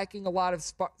really lacking a lot of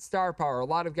star power. A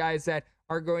lot of guys that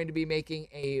are going to be making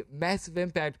a massive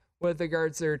impact with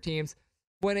regards to their teams.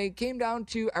 When it came down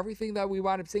to everything that we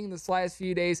wound up seeing this last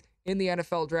few days in the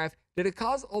NFL draft, did it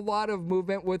cause a lot of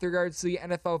movement with regards to the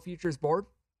NFL futures board?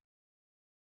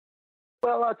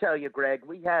 Well, I'll tell you, Greg,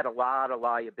 we had a lot of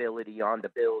liability on the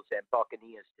Bills and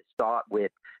Buccaneers to start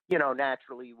with. You know,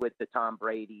 naturally with the Tom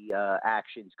Brady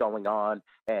actions going on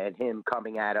and him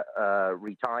coming out of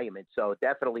retirement. So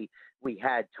definitely we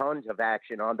had tons of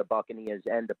action on the Buccaneers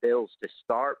and the Bills to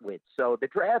start with. So the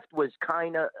draft was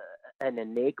kind of an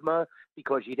enigma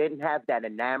because you didn't have that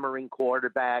enamoring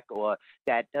quarterback or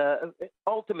that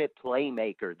ultimate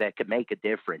playmaker that could make a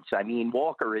difference. I mean,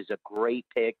 Walker is a great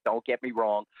pick, don't get me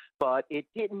wrong, but it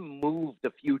didn't move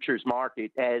the futures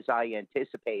market as I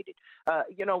anticipated.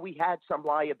 You know, we had some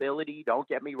liability, don't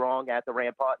get me wrong, at the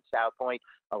Rampart and South Point.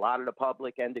 A lot of the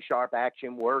public and the sharp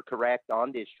action were correct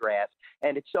on this draft,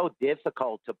 and it's so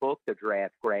difficult to book the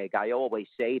draft, Greg. I always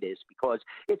say this because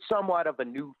it's somewhat of a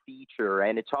new feature,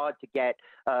 and it's hard to get,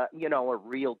 you know, a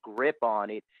real grip on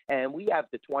it. And we have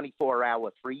the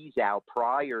 24-hour freeze out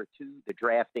prior to the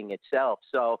drafting itself.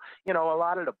 So, you know, a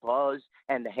lot of the buzz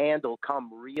and the handle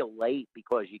come real late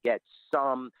because you get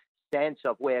some sense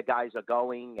of where guys are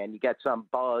going and you get some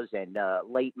buzz and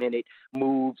late minute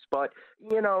moves. But,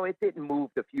 you know, it didn't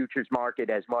move the futures market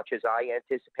as much as I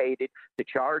anticipated. The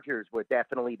Chargers were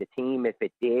definitely the team if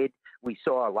it did. We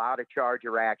saw a lot of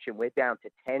Charger action. We're down to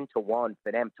 10-1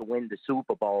 for them to win the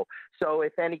Super Bowl. So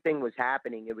if anything was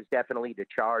happening, it was definitely the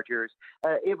Chargers.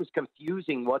 It was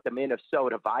confusing what the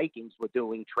Minnesota Vikings were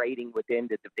doing, trading within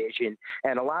the division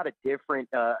and a lot of different,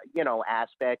 you know,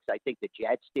 aspects. I think the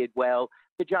Jets did well.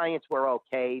 The Giants were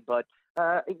okay, but,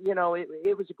 you know,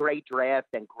 it was a great draft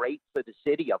and great for the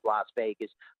city of Las Vegas,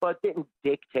 but didn't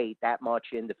dictate that much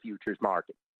in the futures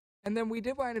market. And then we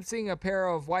did wind up seeing a pair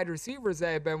of wide receivers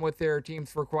that have been with their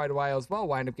teams for quite a while as well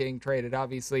wind up getting traded.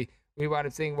 Obviously, we wound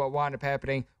up seeing what wound up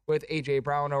happening with A.J.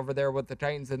 Brown over there with the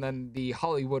Titans and then the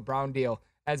Hollywood Brown deal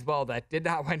as well that did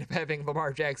not wind up having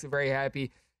Lamar Jackson very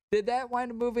happy. Did that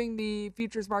wind up moving the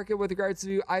futures market with regards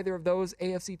to either of those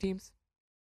AFC teams?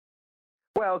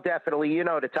 Well, definitely. You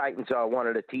know, the Titans are one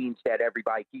of the teams that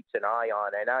everybody keeps an eye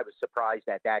on, and I was surprised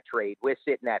at that trade. We're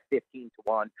sitting at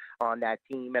 15-1 on that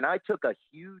team, and I took a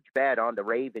huge bet on the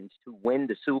Ravens to win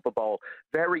the Super Bowl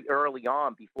very early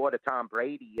on before the Tom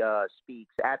Brady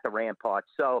speaks at the Rampart.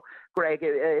 So, Greg,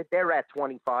 they're at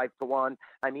 25-1.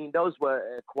 I mean, those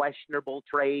were questionable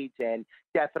trades, and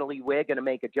definitely we're going to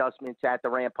make adjustments at the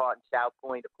Rampart and South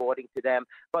Point according to them,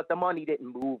 but the money didn't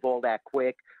move all that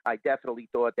quick. I definitely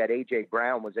thought that A.J.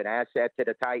 Brown was an asset to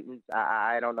the Titans.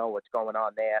 I don't know what's going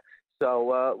on there.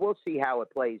 So we'll see how it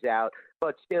plays out.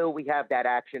 But still, we have that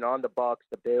action on the Bucs,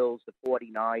 the Bills, the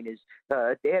 49ers.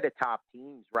 They're the top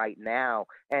teams right now.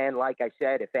 And like I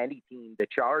said, if any team, the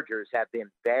Chargers have been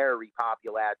very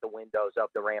popular at the windows of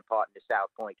the Rampart and the South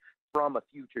Point from a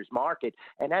futures market.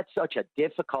 And that's such a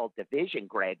difficult division,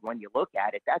 Greg. When you look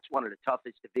at it, that's one of the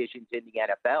toughest divisions in the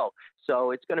NFL.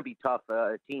 So it's going to be tough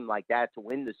for a team like that to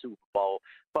win the Super Bowl.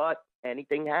 But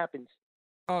anything happens.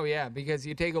 Oh, yeah, because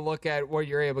you take a look at what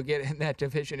you're able to get in that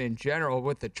division in general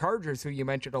with the Chargers, who you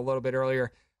mentioned a little bit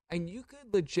earlier, and you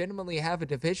could legitimately have a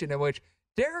division in which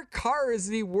Derek Carr is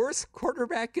the worst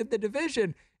quarterback in the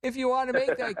division if you want to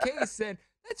make that case. And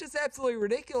that's just absolutely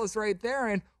ridiculous right there.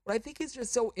 And what I think is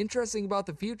just so interesting about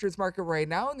the futures market right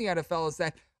now in the NFL is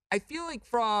that I feel like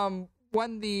from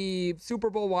when the Super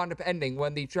Bowl wound up ending,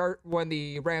 when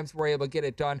the Rams were able to get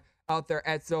it done out there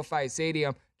at SoFi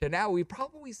Stadium, to now, we've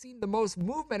probably seen the most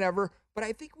movement ever, but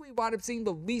I think we wound up seeing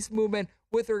the least movement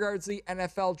with regards to the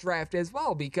NFL draft as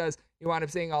well, because you wound up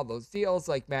seeing all those deals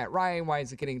like Matt Ryan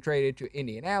winds up getting traded to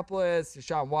Indianapolis,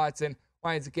 Deshaun Watson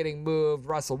winds up getting moved,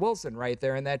 Russell Wilson right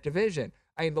there in that division.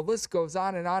 I mean, the list goes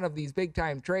on and on of these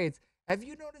big-time trades. Have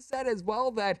you noticed that as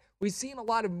well, that we've seen a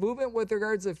lot of movement with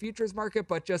regards to the futures market,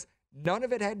 but just none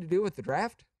of it had to do with the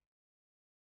draft?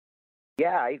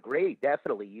 Yeah, I agree.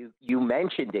 Definitely. You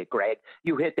mentioned it, Greg.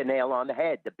 You hit the nail on the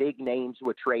head. The big names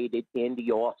were traded in the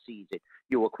offseason.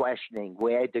 You were questioning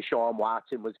where Deshaun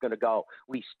Watson was going to go.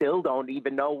 We still don't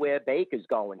even know where Baker's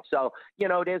going. So,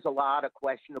 there's a lot of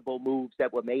questionable moves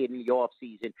that were made in the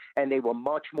offseason, and they were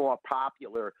much more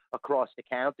popular across the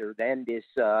counter than this,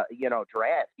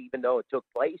 draft, even though it took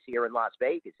place here in Las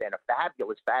Vegas, and a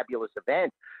fabulous, fabulous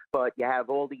event. But you have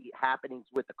all the happenings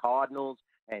with the Cardinals.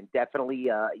 And definitely,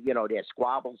 there's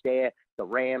squabbles there. The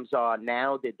Rams are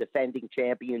now the defending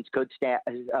champions. Could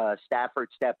Stafford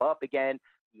step up again?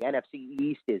 The NFC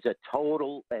East is a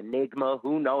total enigma.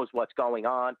 Who knows what's going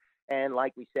on? And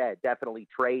like we said, definitely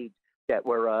trades that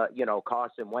were,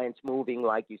 Carson Wentz moving,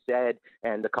 like you said,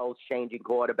 and the Colts changing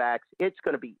quarterbacks. It's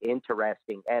going to be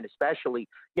interesting, and especially,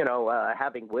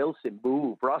 having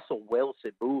Russell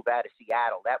Wilson move out of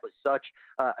Seattle. That was such,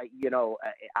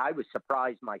 I was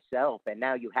surprised myself, and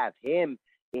now you have him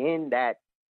in that,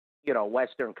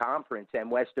 Western Conference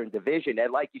and Western Division.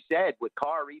 And like you said, with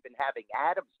Carr even having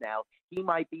Adams now, he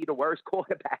might be the worst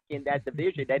quarterback in that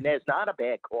division, and there's not a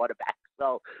bad quarterback.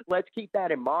 So let's keep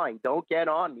that in mind. Don't get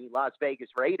on me, Las Vegas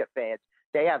Raider fans.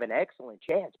 They have an excellent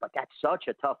chance, but that's such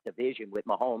a tough division with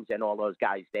Mahomes and all those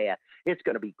guys there. It's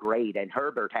going to be great, and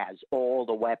Herbert has all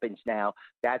the weapons now.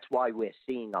 That's why we're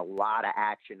seeing a lot of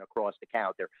action across the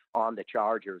counter on the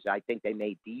Chargers. I think they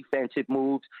made defensive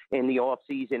moves in the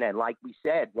offseason, and like we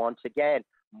said, once again,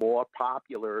 more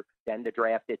popular than the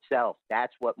draft itself.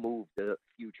 That's what moved the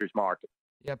futures market.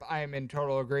 Yep, I am in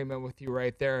total agreement with you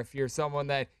right there. If you're someone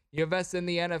that you invest in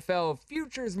the NFL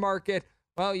futures market,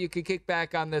 well, you could kick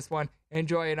back on this one,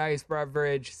 enjoy a nice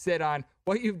beverage, sit on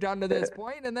what you've done to this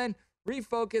point, and then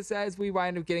refocus as we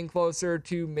wind up getting closer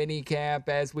to mini camp,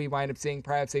 as we wind up seeing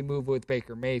perhaps a move with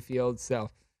Baker Mayfield. So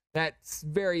that's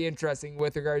very interesting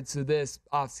with regards to this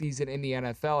offseason in the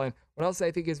NFL. And what else I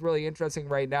think is really interesting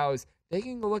right now is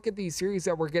taking a look at these series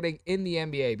that we're getting in the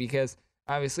NBA, because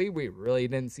obviously we really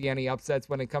didn't see any upsets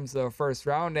when it comes to the first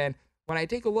round. And when I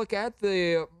take a look at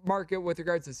the market with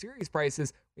regards to series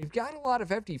prices, we've got a lot of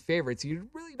hefty favorites. You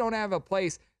really don't have a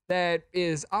place that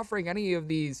is offering any of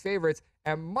these favorites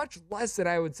at much less than,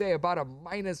 I would say, about a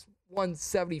minus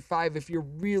 175 if you're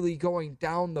really going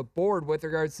down the board with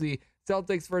regards to the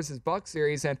Celtics versus Bucks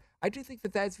series. And I do think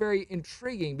that that's very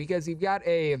intriguing, because you've got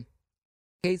a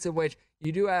case in which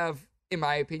you do have, in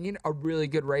my opinion, a really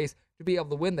good race to be able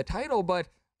to win the title. But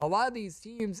a lot of these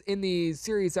teams in the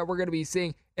series that we're going to be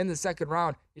seeing in the second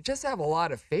round, you just have a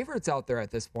lot of favorites out there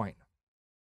at this point.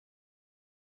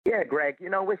 Yeah, Greg,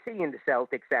 we're seeing the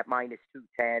Celtics at minus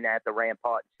 210 at the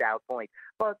Rampart and South Point,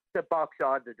 but the Bucks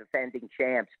are the defending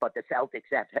champs. But the Celtics,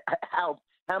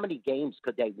 how many games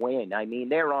could they win? I mean,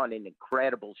 they're on an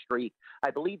incredible streak.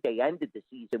 I believe they ended the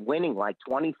season winning like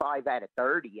 25 out of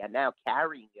 30 and now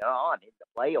carrying it on in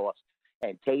the playoffs.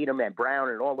 And Tatum and Brown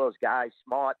and all those guys,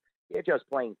 Smart, they're just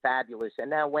playing fabulous. And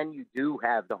now when you do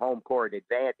have the home court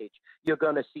advantage, you're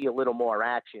going to see a little more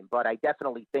action. But I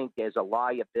definitely think there's a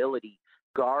liability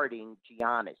guarding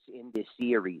Giannis in this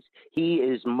series. He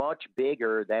is much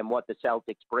bigger than what the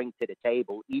Celtics bring to the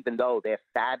table, even though they're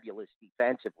fabulous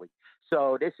defensively.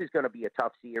 So this is going to be a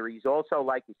tough series. Also,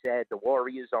 like you said, the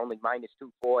Warriors only minus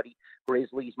 240,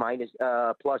 Grizzlies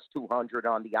plus 200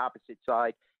 on the opposite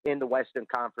side in the Western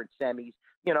Conference semis.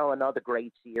 Another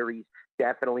great series.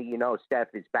 Definitely, Steph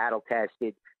is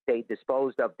battle-tested. They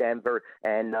disposed of Denver.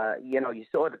 And, you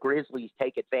saw the Grizzlies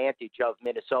take advantage of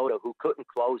Minnesota, who couldn't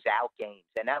close out games.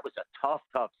 And that was a tough,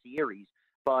 tough series.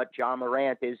 But Ja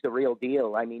Morant is the real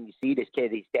deal. I mean, you see this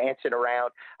kid, he's dancing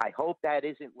around. I hope that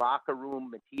isn't locker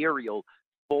room material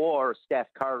for Steph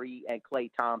Curry and Klay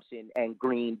Thompson and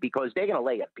Green, because they're going to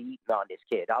lay a beating on this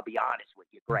kid. I'll be honest with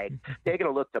you, Greg. They're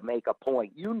going to look to make a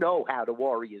point. You know how the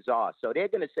Warriors are, so they're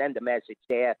going to send a message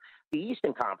there. The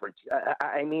Eastern Conference,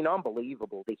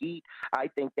 unbelievable. The Heat, I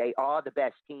think they are the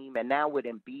best team, and now with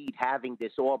Embiid having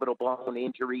this orbital blown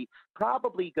injury,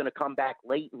 probably going to come back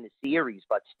late in the series,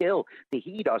 but still, the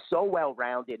Heat are so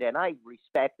well-rounded, and I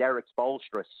respect Eric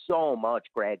Spoelstra so much,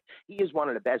 Greg. He is one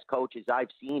of the best coaches I've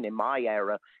seen in my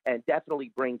era, and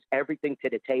definitely brings everything to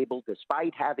the table,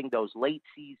 despite having those late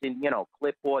season,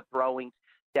 clipboard throwings,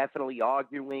 definitely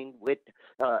arguing with,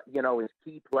 his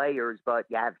key players. But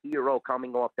you have Hero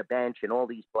coming off the bench and all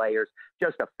these players,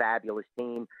 just a fabulous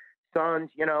team. Suns,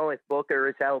 if Booker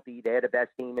is healthy, they're the best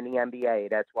team in the NBA.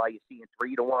 That's why you're seeing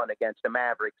 3-1 against the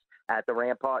Mavericks at the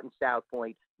Rampart in South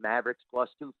Point. Mavericks plus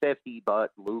 250,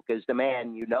 but Luke is the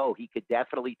man. You know, he could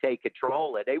definitely take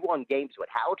control. And they won games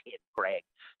without him, Greg.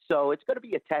 So it's going to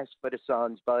be a test for the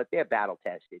Suns, but they're battle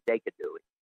tested. They could do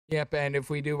it. Yep, and if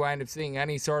we do wind up seeing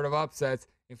any sort of upsets,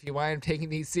 if you wind up taking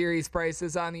these series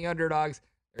prices on the underdogs,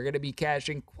 they're going to be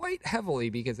cashing quite heavily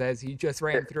because as you just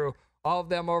ran through all of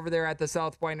them over there at the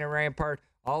South Point and Rampart,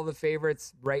 all the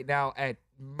favorites right now at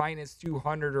minus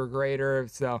 200 or greater.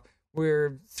 So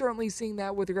we're certainly seeing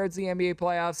that with regards to the NBA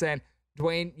playoffs. And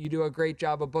Dwayne, you do a great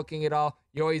job of booking it all.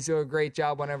 You always do a great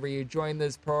job whenever you join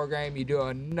this program. You do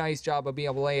a nice job of being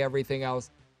able to lay everything out.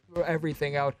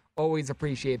 Always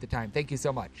appreciate the time. Thank you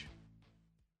so much.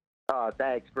 Oh,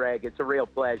 thanks, Greg. It's a real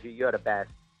pleasure. You're the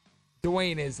best.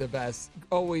 Dwayne is the best.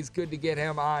 Always good to get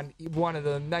him on. One of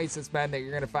the nicest men that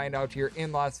you're going to find out here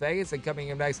in Las Vegas. And coming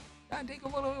in next, take a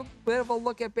little bit of a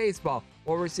look at baseball,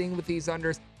 what we're seeing with these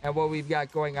unders, and what we've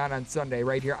got going on Sunday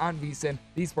right here on VSiN,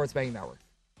 the Sports Betting Network.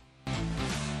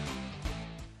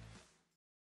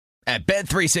 At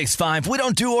Bet365, we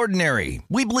don't do ordinary.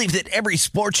 We believe that every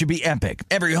sport should be epic.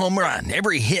 Every home run,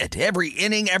 every hit, every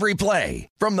inning, every play.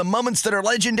 From the moments that are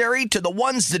legendary to the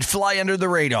ones that fly under the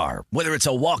radar. Whether it's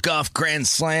a walk-off grand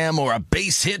slam or a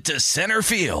base hit to center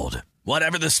field.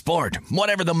 Whatever the sport,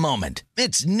 whatever the moment.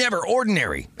 It's never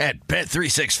ordinary at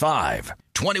Bet365.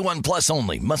 21 plus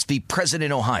only. Must be present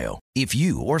in Ohio. If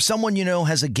you or someone you know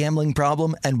has a gambling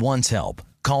problem and wants help,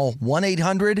 call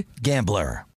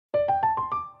 1-800-GAMBLER.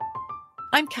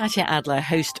 I'm Katya Adler,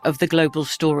 host of The Global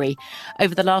Story.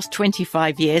 Over the last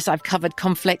 25 years, I've covered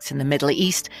conflicts in the Middle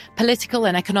East, political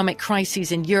and economic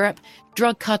crises in Europe,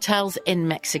 drug cartels in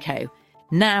Mexico.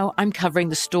 Now I'm covering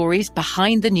the stories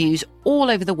behind the news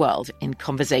all over the world in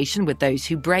conversation with those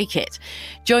who break it.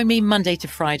 Join me Monday to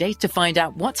Friday to find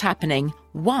out what's happening,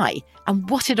 why, and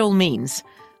what it all means.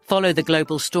 Follow The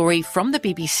Global Story from the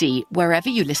BBC wherever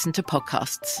you listen to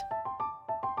podcasts.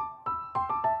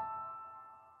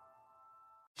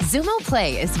 Xumo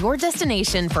Play is your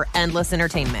destination for endless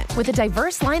entertainment. With a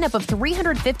diverse lineup of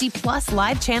 350 plus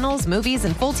live channels, movies,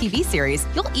 and full TV series,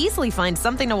 you'll easily find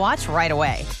something to watch right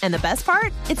away. And the best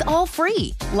part? It's all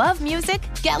free. Love music?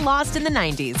 Get lost in the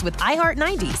 90s with iHeart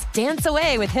 90s, dance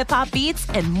away with hip-hop beats,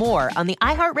 and more on the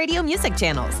iHeartRadio music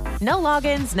channels. No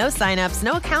logins, no signups,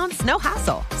 no accounts, no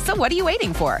hassle. So what are you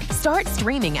waiting for? Start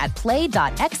streaming at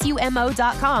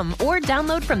play.xumo.com or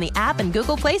download from the app and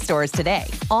Google Play stores today.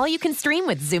 All you can stream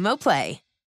with Xumo Play.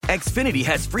 Xfinity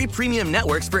has free premium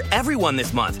networks for everyone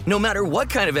this month, no matter what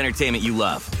kind of entertainment you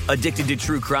love. Addicted to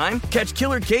true crime? Catch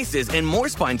killer cases and more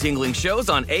spine-tingling shows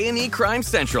on A&E Crime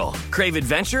Central. Crave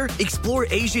adventure? Explore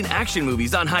Asian action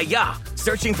movies on Hi-YAH.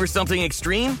 Searching for something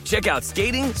extreme? Check out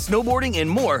skating, snowboarding, and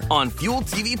more on Fuel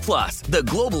TV Plus, the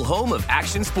global home of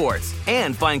action sports.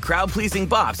 And find crowd-pleasing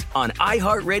bops on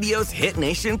iHeartRadio's Hit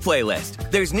Nation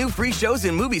playlist. There's new free shows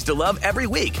and movies to love every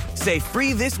week. Say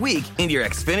free this week in your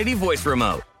Xfinity voice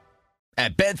remote.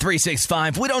 At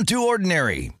Bet365, we don't do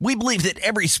ordinary. We believe that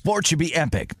every sport should be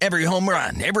epic. Every home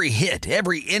run, every hit,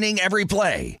 every inning, every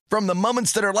play. From the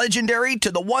moments that are legendary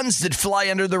to the ones that fly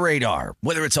under the radar.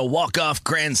 Whether it's a walk-off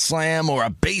grand slam or a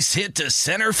base hit to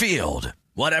center field.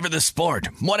 Whatever the sport,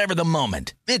 whatever the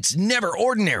moment. It's never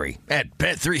ordinary at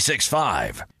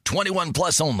Bet365. 21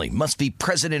 plus only. Must be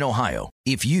present in Ohio.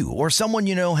 If you or someone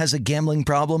you know has a gambling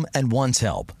problem and wants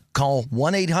help, call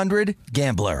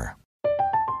 1-800-GAMBLER.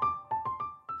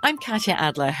 I'm Katya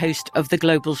Adler, host of The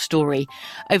Global Story.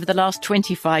 Over the last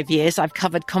 25 years, I've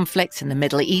covered conflicts in the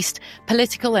Middle East,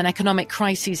 political and economic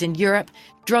crises in Europe,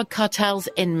 drug cartels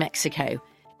in Mexico.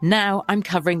 Now I'm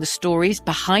covering the stories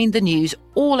behind the news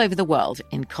all over the world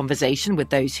in conversation with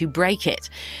those who break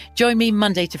it. Join me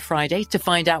Monday to Friday to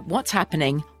find out what's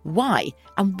happening, why,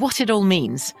 and what it all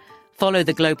means. Follow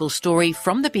The Global Story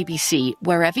from the BBC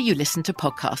wherever you listen to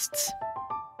podcasts.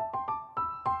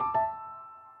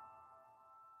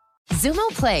 Xumo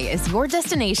Play is your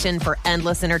destination for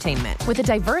endless entertainment. With a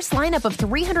diverse lineup of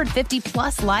 350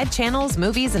 plus live channels,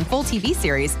 movies, and full TV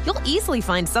series, you'll easily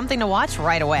find something to watch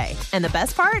right away. And the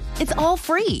best part? It's all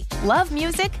free. Love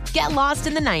music? Get lost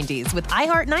in the 90s with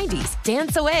iHeart 90s,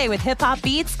 dance away with hip-hop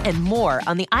beats, and more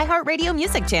on the iHeartRadio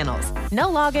music channels. No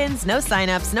logins, no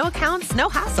signups, no accounts, no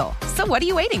hassle. So what are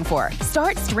you waiting for?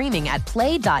 Start streaming at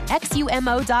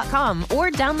play.xumo.com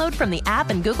or download from the app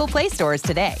and Google Play stores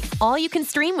today. All you can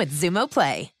stream with Xumo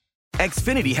Play.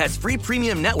 Xfinity has free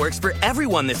premium networks for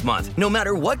everyone this month, no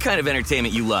matter what kind of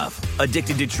entertainment you love.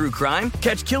 Addicted to true crime?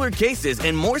 Catch killer cases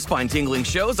and more spine-tingling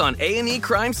shows on A&E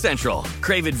Crime Central.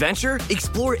 Crave adventure?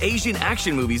 Explore Asian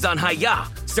action movies on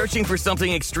Hi-YAH. Searching for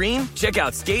something extreme? Check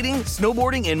out skating,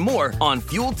 snowboarding, and more on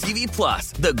Fuel TV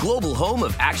Plus, the global home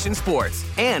of action sports.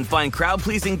 And find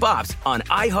crowd-pleasing bops on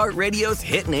iHeartRadio's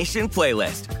Hit Nation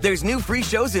playlist. There's new free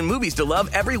shows and movies to love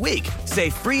every week. Say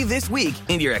free this week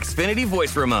in your Xfinity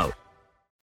voice remote.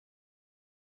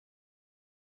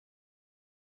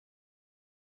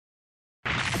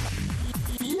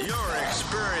 You're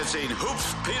experiencing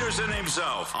Hoops Peterson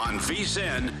himself on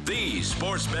VSiN, the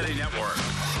Sports Betting Network.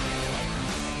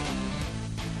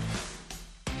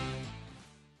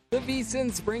 The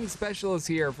VSiN Spring Special is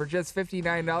here. For just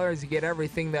 $59, you get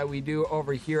everything that we do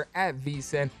over here at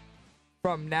VSiN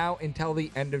from now until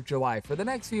the end of July. For the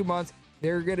next few months,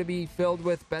 they're going to be filled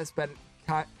with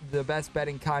the best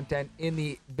betting content in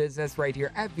the business right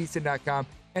here at VSiN.com.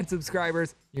 And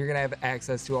subscribers, you're going to have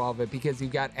access to all of it because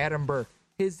you've got Adam Burke,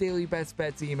 his daily best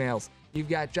bets emails. You've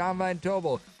got John Von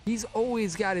Tobel. He's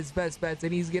always got his best bets,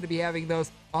 and he's going to be having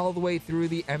those all the way through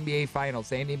the NBA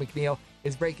Finals. Andy McNeil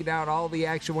is breaking down all the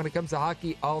action when it comes to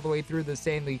hockey all the way through the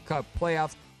Stanley Cup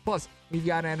playoffs. Plus, we've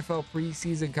got NFL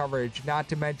preseason coverage, not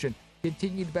to mention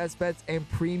continued best bets and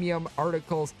premium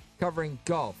articles covering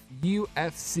golf,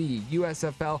 UFC,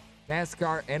 USFL,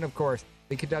 NASCAR, and of course,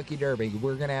 the Kentucky Derby.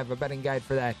 We're going to have a betting guide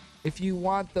for that. If you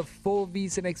want the full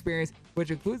VSiN experience, which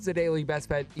includes the daily best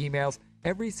bet emails,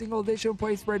 every single edition of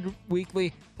Play Spread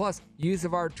Weekly, plus use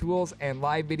of our tools and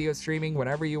live video streaming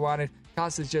whenever you want it,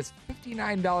 costs us just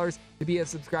 $59 to be a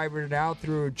subscriber now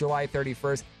through July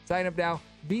 31st. Sign up now,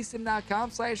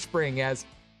 VSiN.com/spring, as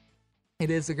it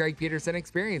is the Greg Peterson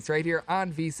experience right here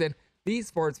on VSiN, the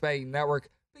Sports Betting Network.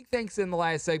 Big thanks in the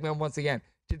last segment once again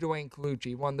to Dwayne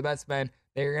Colucci, one of the best men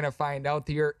that you're going to find out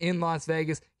here in Las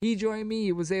Vegas. He joined me.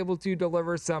 He was able to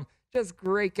deliver some just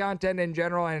great content in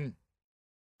general. And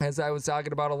as I was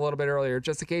talking about a little bit earlier,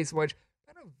 just a case in which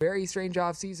kind of very strange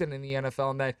offseason in the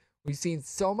NFL, and that we've seen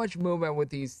so much movement with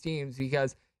these teams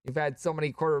because you've had so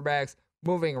many quarterbacks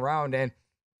moving around. And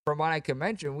from what I can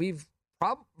mention,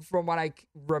 from what I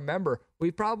remember,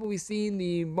 we've probably seen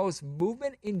the most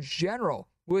movement in general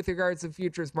with regards to the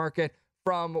futures market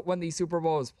from when the Super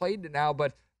Bowl was played to now,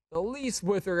 but the least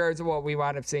with regards to what we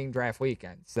wound up seeing draft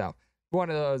weekend. So one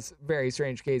of those very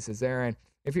strange cases there. And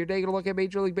if you're taking a look at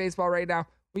Major League Baseball right now,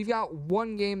 we've got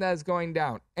one game that is going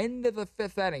down, end of the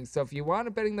fifth inning. So if you want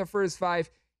to betting the first five,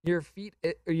 your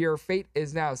fate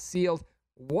is now sealed.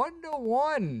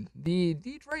 1-1. The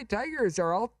Detroit Tigers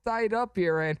are all tied up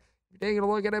here. And if you're taking a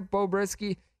look at it, Bo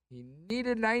Brisky, he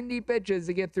needed 90 pitches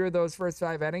to get through those first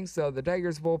five innings. So the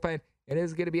Tigers bullpen, it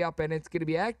is going to be up and it's going to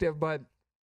be active. But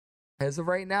as of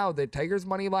right now, the Tigers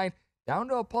money line down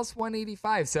to a plus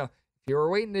 185. So if you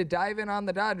were waiting to dive in on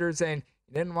the Dodgers and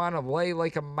you didn't want to lay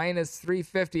like a minus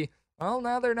 350, well,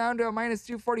 now they're down to a minus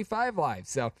 245 live.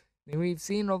 So we've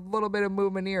seen a little bit of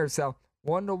movement here. So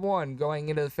 1-1 going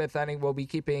into the fifth inning. We'll be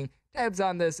keeping tabs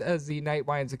on this as the night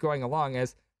winds going along,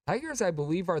 as Tigers, I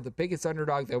believe, are the biggest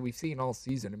underdog that we've seen all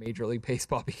season in Major League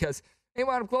Baseball because they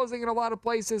wound up closing in a lot of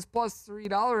places plus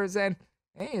 $3. And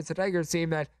hey, it's a Tigers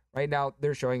team that right now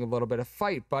they're showing a little bit of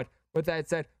fight. But with that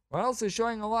said, what else is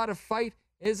showing a lot of fight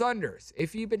is unders.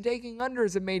 If you've been taking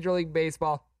unders in Major League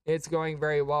Baseball, it's going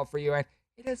very well for you. And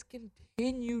it has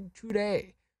continued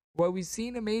today. What we've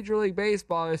seen in Major League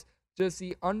Baseball is just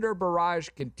the under barrage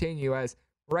continue, as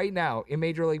right now in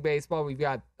Major League Baseball, we've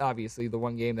got obviously the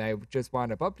one game that I just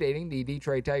wound up updating, the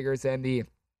Detroit Tigers and the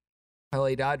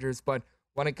LA Dodgers. But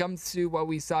when it comes to what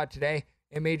we saw today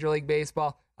in Major League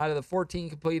Baseball, out of the 14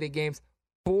 completed games,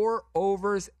 4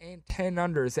 overs and 10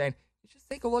 unders. And just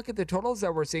take a look at the totals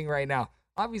that we're seeing right now.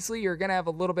 Obviously, you're going to have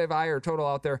a little bit of higher total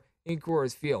out there in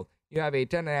Coors Field. You have a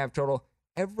 10.5 total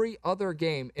every other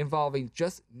game involving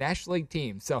just National League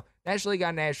teams. So National League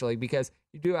on National League, because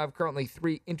you do have currently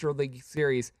 3 interleague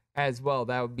series as well.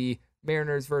 That would be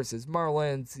Mariners versus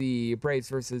Marlins, the Braves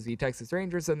versus the Texas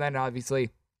Rangers, and then obviously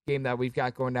game that we've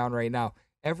got going down right now.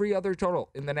 Every other total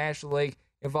in the National League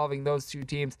involving those two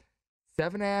teams,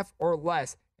 7.5 or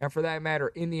less. And for that matter,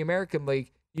 in the American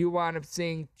League, you wind up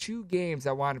seeing 2 games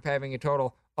that wind up having a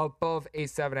total above a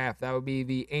 7.5. That would be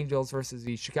the Angels versus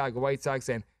the Chicago White Sox,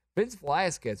 and Vince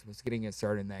Velasquez was getting it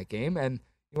started in that game. And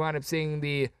you wind up seeing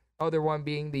the other one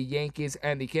being the Yankees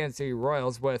and the Kansas City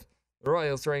Royals, with the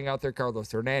Royals throwing out their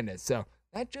Carlos Hernandez. So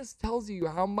that just tells you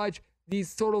how much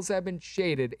these totals have been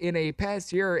shaded. In a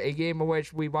past year, a game in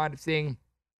which we wind up seeing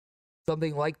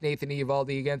something like Nathan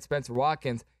Eovaldi against Spencer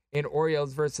Watkins in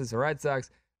Orioles versus the Red Sox,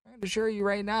 I can assure you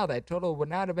right now that total would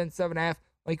not have been 7.5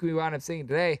 like we wound up seeing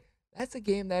today. That's a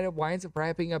game that it winds up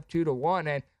wrapping up 2-1.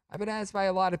 And I've been asked by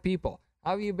a lot of people,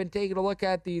 how have you been taking a look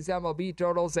at these MLB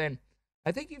totals? And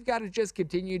I think you've got to just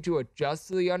continue to adjust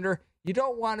to the under. You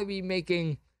don't want to be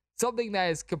making something that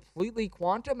is completely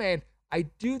quantum. And I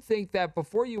do think that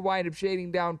before you wind up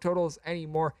shading down totals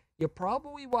anymore, you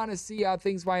probably want to see how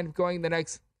things wind up going the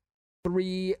next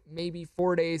 3, maybe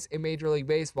 4 days in Major League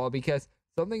Baseball, because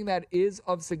something that is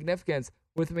of significance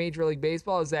with Major League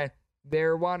Baseball is that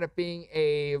there wound up being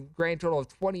a grand total of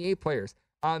 28 players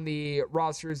on the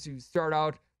rosters to start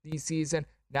out the season.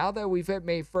 Now that we've hit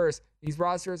May 1st, these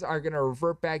rosters are going to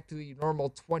revert back to the normal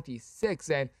 26.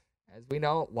 And as we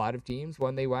know, a lot of teams,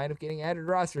 when they wind up getting added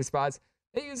roster spots,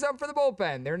 they use them for the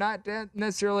bullpen. They're not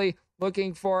necessarily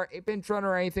looking for a pinch runner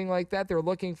or anything like that. They're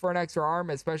looking for an extra arm,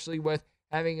 especially with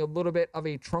having a little bit of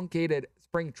a truncated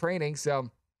spring training. So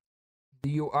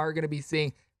you are going to be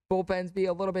seeing bullpens be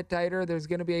a little bit tighter. There's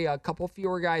going to be a couple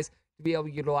fewer guys to be able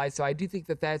to utilize. So I do think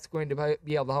that that's going to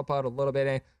be able to help out a little bit.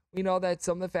 And we know that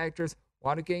some of the factors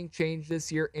want to getting changed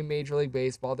this year in Major League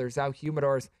Baseball. There's now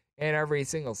humidors in every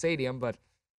single stadium, but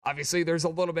obviously there's a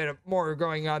little bit more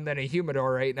going on than a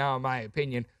humidor right now, in my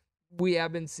opinion. We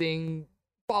have been seeing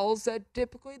balls that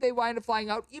typically they wind up flying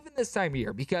out even this time of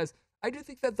year, because I do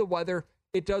think that the weather,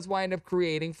 it does wind up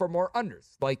creating for more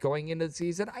unders. Like going into the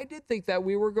season, I did think that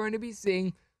we were going to be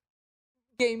seeing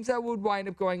games that would wind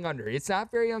up going under. It's not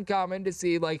very uncommon to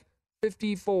see like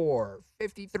 54,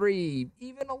 53,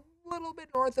 even a little bit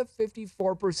north of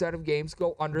 54% of games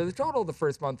go under the total the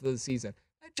first month of the season.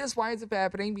 That just winds up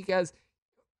happening because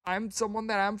I'm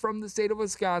from the state of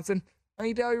Wisconsin. I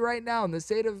can tell you right now,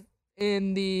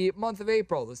 in the month of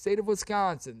April, the state of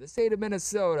Wisconsin, the state of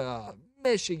Minnesota,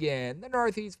 Michigan, the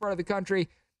northeast part of the country,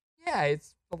 yeah,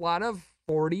 it's a lot of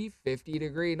 40,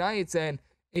 50-degree nights, and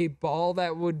a ball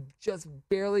that would just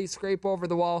barely scrape over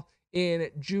the wall in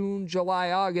June,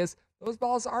 July, August, those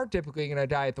balls are typically going to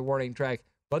die at the warning track.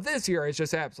 But this year, it's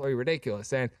just absolutely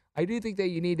ridiculous, and I do think that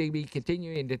you need to be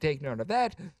continuing to take note of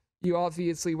that. You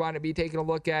obviously want to be taking a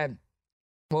look at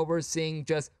what we're seeing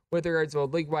just with regards to a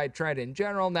league-wide trend in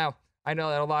general. Now, I know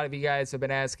that a lot of you guys have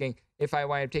been asking if I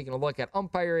wind up taking a look at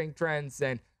umpiring trends,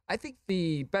 and I think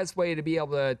the best way to be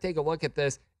able to take a look at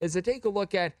this is to take a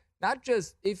look at not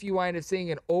just if you wind up seeing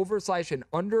an over/an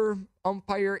under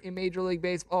umpire in Major League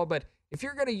Baseball, but if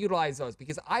you're going to utilize those,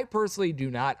 because I personally do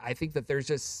not. I think that there's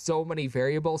just so many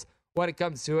variables when it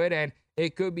comes to it, and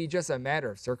it could be just a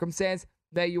matter of circumstance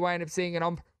that you wind up seeing an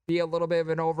ump be a little bit of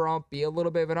an over ump, be a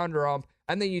little bit of an under ump,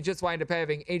 and then you just wind up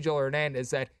having Angel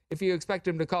Hernandez that if you expect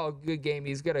him to call a good game,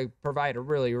 he's going to provide a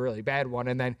really, really bad one.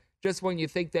 And then just when you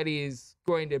think that he's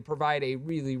going to provide a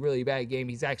really, really bad game,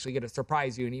 he's actually going to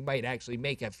surprise you and he might actually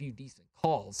make a few decent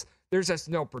calls. There's just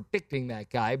no predicting that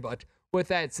guy. But with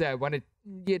that said, when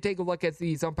you take a look at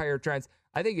these umpire trends,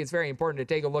 I think it's very important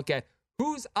to take a look at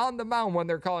who's on the mound when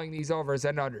they're calling these overs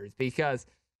and unders, because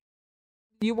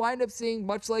you wind up seeing,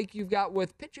 much like you've got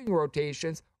with pitching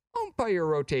rotations, umpire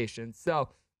rotations. So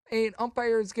an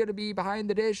umpire is going to be behind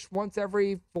the dish once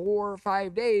every 4 or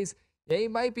 5 days. They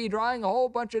might be drawing a whole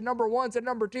bunch of number ones and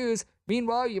number twos.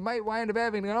 Meanwhile, you might wind up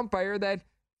having an umpire that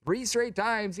 3 straight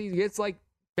times he gets like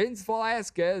Vince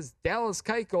Velasquez, Dallas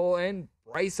Keuchel, and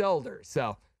Bryce Elder.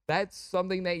 So that's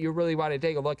something that you really want to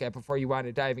take a look at before you want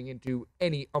to diving into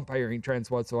any umpiring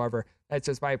trends whatsoever. That's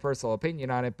just my personal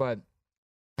opinion on it, but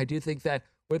I do think that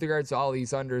with regards to all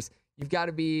these unders, you've got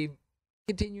to be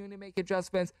continuing to make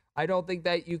adjustments. I don't think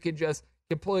that you can just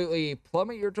completely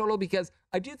plummet your total, because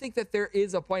I do think that there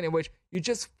is a point in which you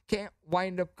just can't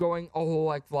wind up going a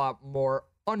whole heck of a lot more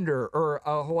under or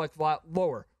a whole heck of a lot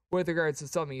lower with regards to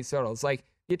some of these totals. Like,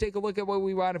 you take a look at what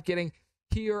we wound up getting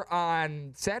here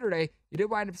on Saturday, you did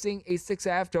wind up seeing a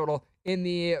 6.5 total in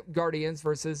the Guardians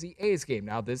versus the A's game.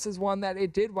 Now, this is one that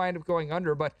it did wind up going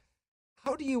under, but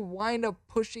how do you wind up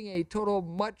pushing a total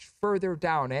much further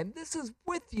down? And this is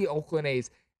with the Oakland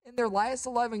A's in their last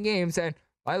 11 games. And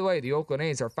by the way, the Oakland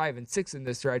A's are 5-6 in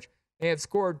this stretch. They have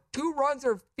scored 2 runs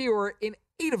or fewer in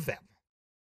 8 of them.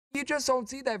 You just don't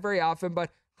see that very often,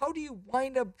 but how do you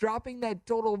wind up dropping that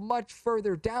total much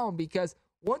further down? Because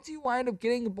once you wind up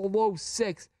getting below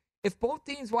 6, if both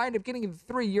teams wind up getting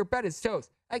 3, your bet is toast.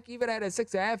 Like, even at a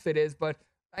 6.5 it is, but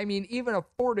I mean, even a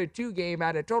 4-2 game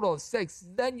at a total of 6,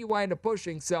 then you wind up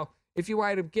pushing. So if you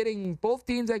wind up getting both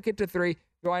teams that get to 3,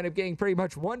 you wind up getting pretty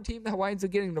much one team that winds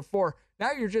up getting to 4.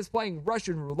 Now you're just playing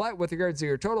Russian roulette with regards to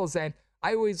your totals. And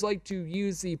I always like to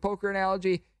use the poker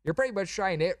analogy. You're pretty much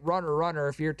trying to hit runner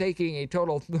if you're taking a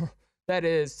total that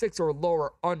is 6 or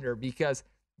lower under, because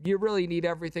you really need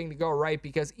everything to go right.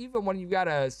 Because even when you got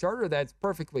a starter that's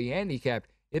perfectly handicapped,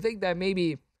 you think that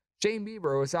maybe Shane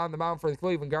Bieber, who's on the mound for the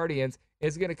Cleveland Guardians,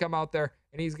 is going to come out there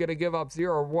and he's going to give up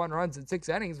 0 or 1 runs in 6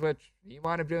 innings, which he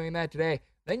wound up doing that today.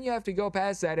 Then you have to go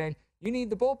past that, and you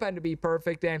need the bullpen to be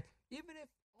perfect. And even if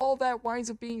all that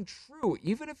winds up being true.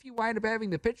 Even if you wind up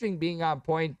having the pitching being on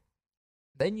point,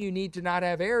 then you need to not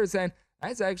have errors, and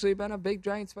that's actually been a big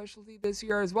Giant specialty this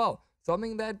year as well.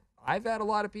 Something that I've had a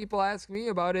lot of people ask me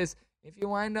about is if you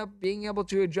wind up being able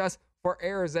to adjust for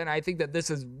errors, and I think that this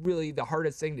is really the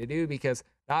hardest thing to do because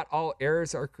not all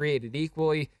errors are created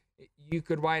equally. You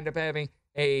could wind up having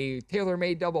a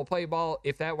tailor-made double play ball.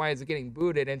 If that winds up getting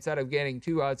booted, instead of getting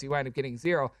 2 outs, you wind up getting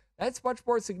 0. That's much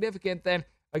more significant than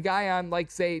a guy on,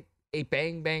 like, say, a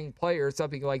bang-bang play or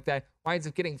something like that winds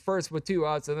up getting first with 2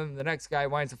 outs, and then the next guy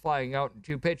winds up flying out in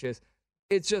 2 pitches.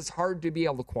 It's just hard to be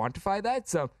able to quantify that.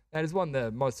 So that is one of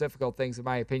the most difficult things, in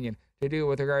my opinion, to do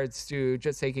with regards to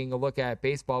just taking a look at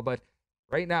baseball. But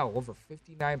right now, over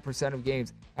 59% of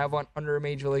games have one under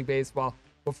Major League Baseball.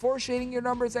 Before shading your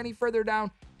numbers any further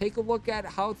down, take a look at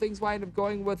how things wind up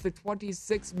going with the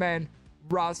 26-man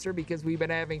roster, because we've been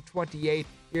having 28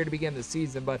 here to begin the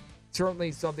season. But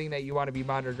certainly something that you want to be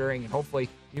monitoring, and hopefully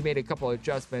you made a couple of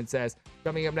adjustments, as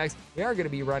coming up next, we are going to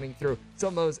be running through some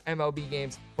of those MLB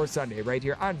games for Sunday right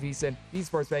here on VSiN, the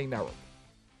Sports Betting Network.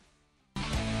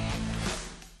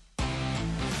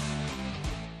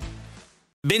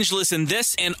 Binge listen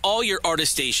this and all your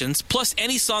artist stations, plus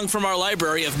any song from our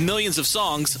library of millions of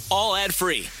songs, all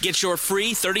ad-free. Get your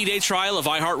free 30-day trial of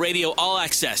iHeartRadio All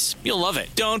Access. You'll love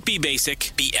it. Don't be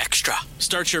basic, be extra.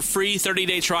 Start your free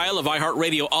 30-day trial of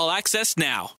iHeartRadio All Access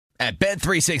now. At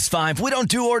Bet365, we don't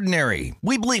do ordinary.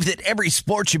 We believe that every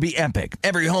sport should be epic.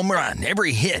 Every home run,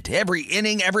 every hit, every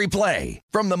inning, every play.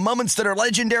 From the moments that are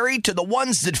legendary to the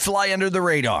ones that fly under the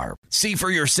radar. See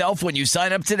for yourself when you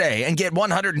sign up today and get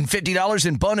 $150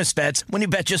 in bonus bets when you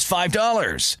bet just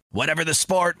 $5. Whatever the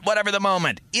sport, whatever the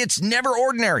moment, it's never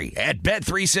ordinary at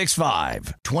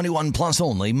Bet365. 21 plus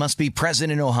only. Must be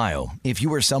present in Ohio. If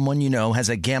you or someone you know has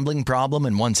a gambling problem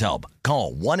and wants help,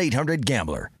 call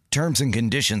 1-800-GAMBLER. Terms and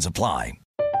conditions apply.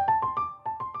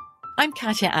 I'm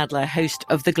Katya Adler, host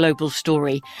of The Global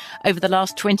Story. Over the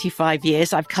last 25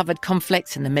 years, I've covered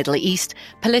conflicts in the Middle East,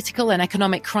 political and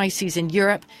economic crises in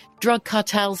Europe, drug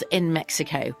cartels in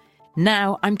Mexico.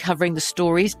 Now I'm covering the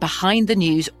stories behind the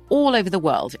news all over the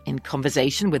world in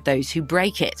conversation with those who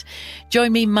break it.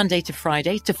 Join me Monday to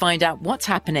Friday to find out what's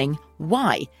happening,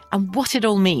 why, and what it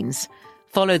all means.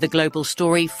 Follow The Global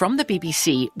Story from the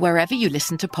BBC wherever you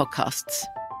listen to podcasts.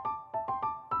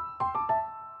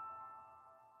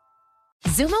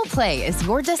 Xumo Play is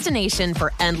your destination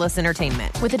for endless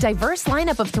entertainment. With a diverse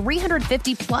lineup of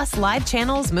 350 plus live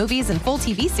channels, movies, and full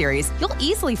TV series, you'll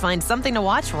easily find something to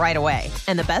watch right away.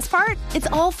 And the best part? It's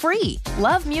all free.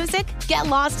 Love music? Get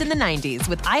lost in the 90s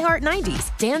with iHeart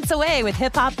 90s. Dance away with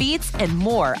hip-hop beats and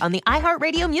more on the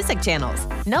iHeartRadio music channels.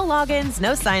 No logins,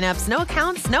 no signups, no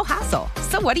accounts, no hassle.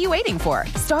 So what are you waiting for?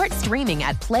 Start streaming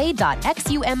at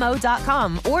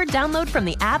play.xumo.com or download from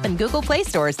the app and Google Play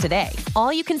stores today.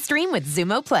 All you can stream with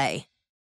Xumo Play.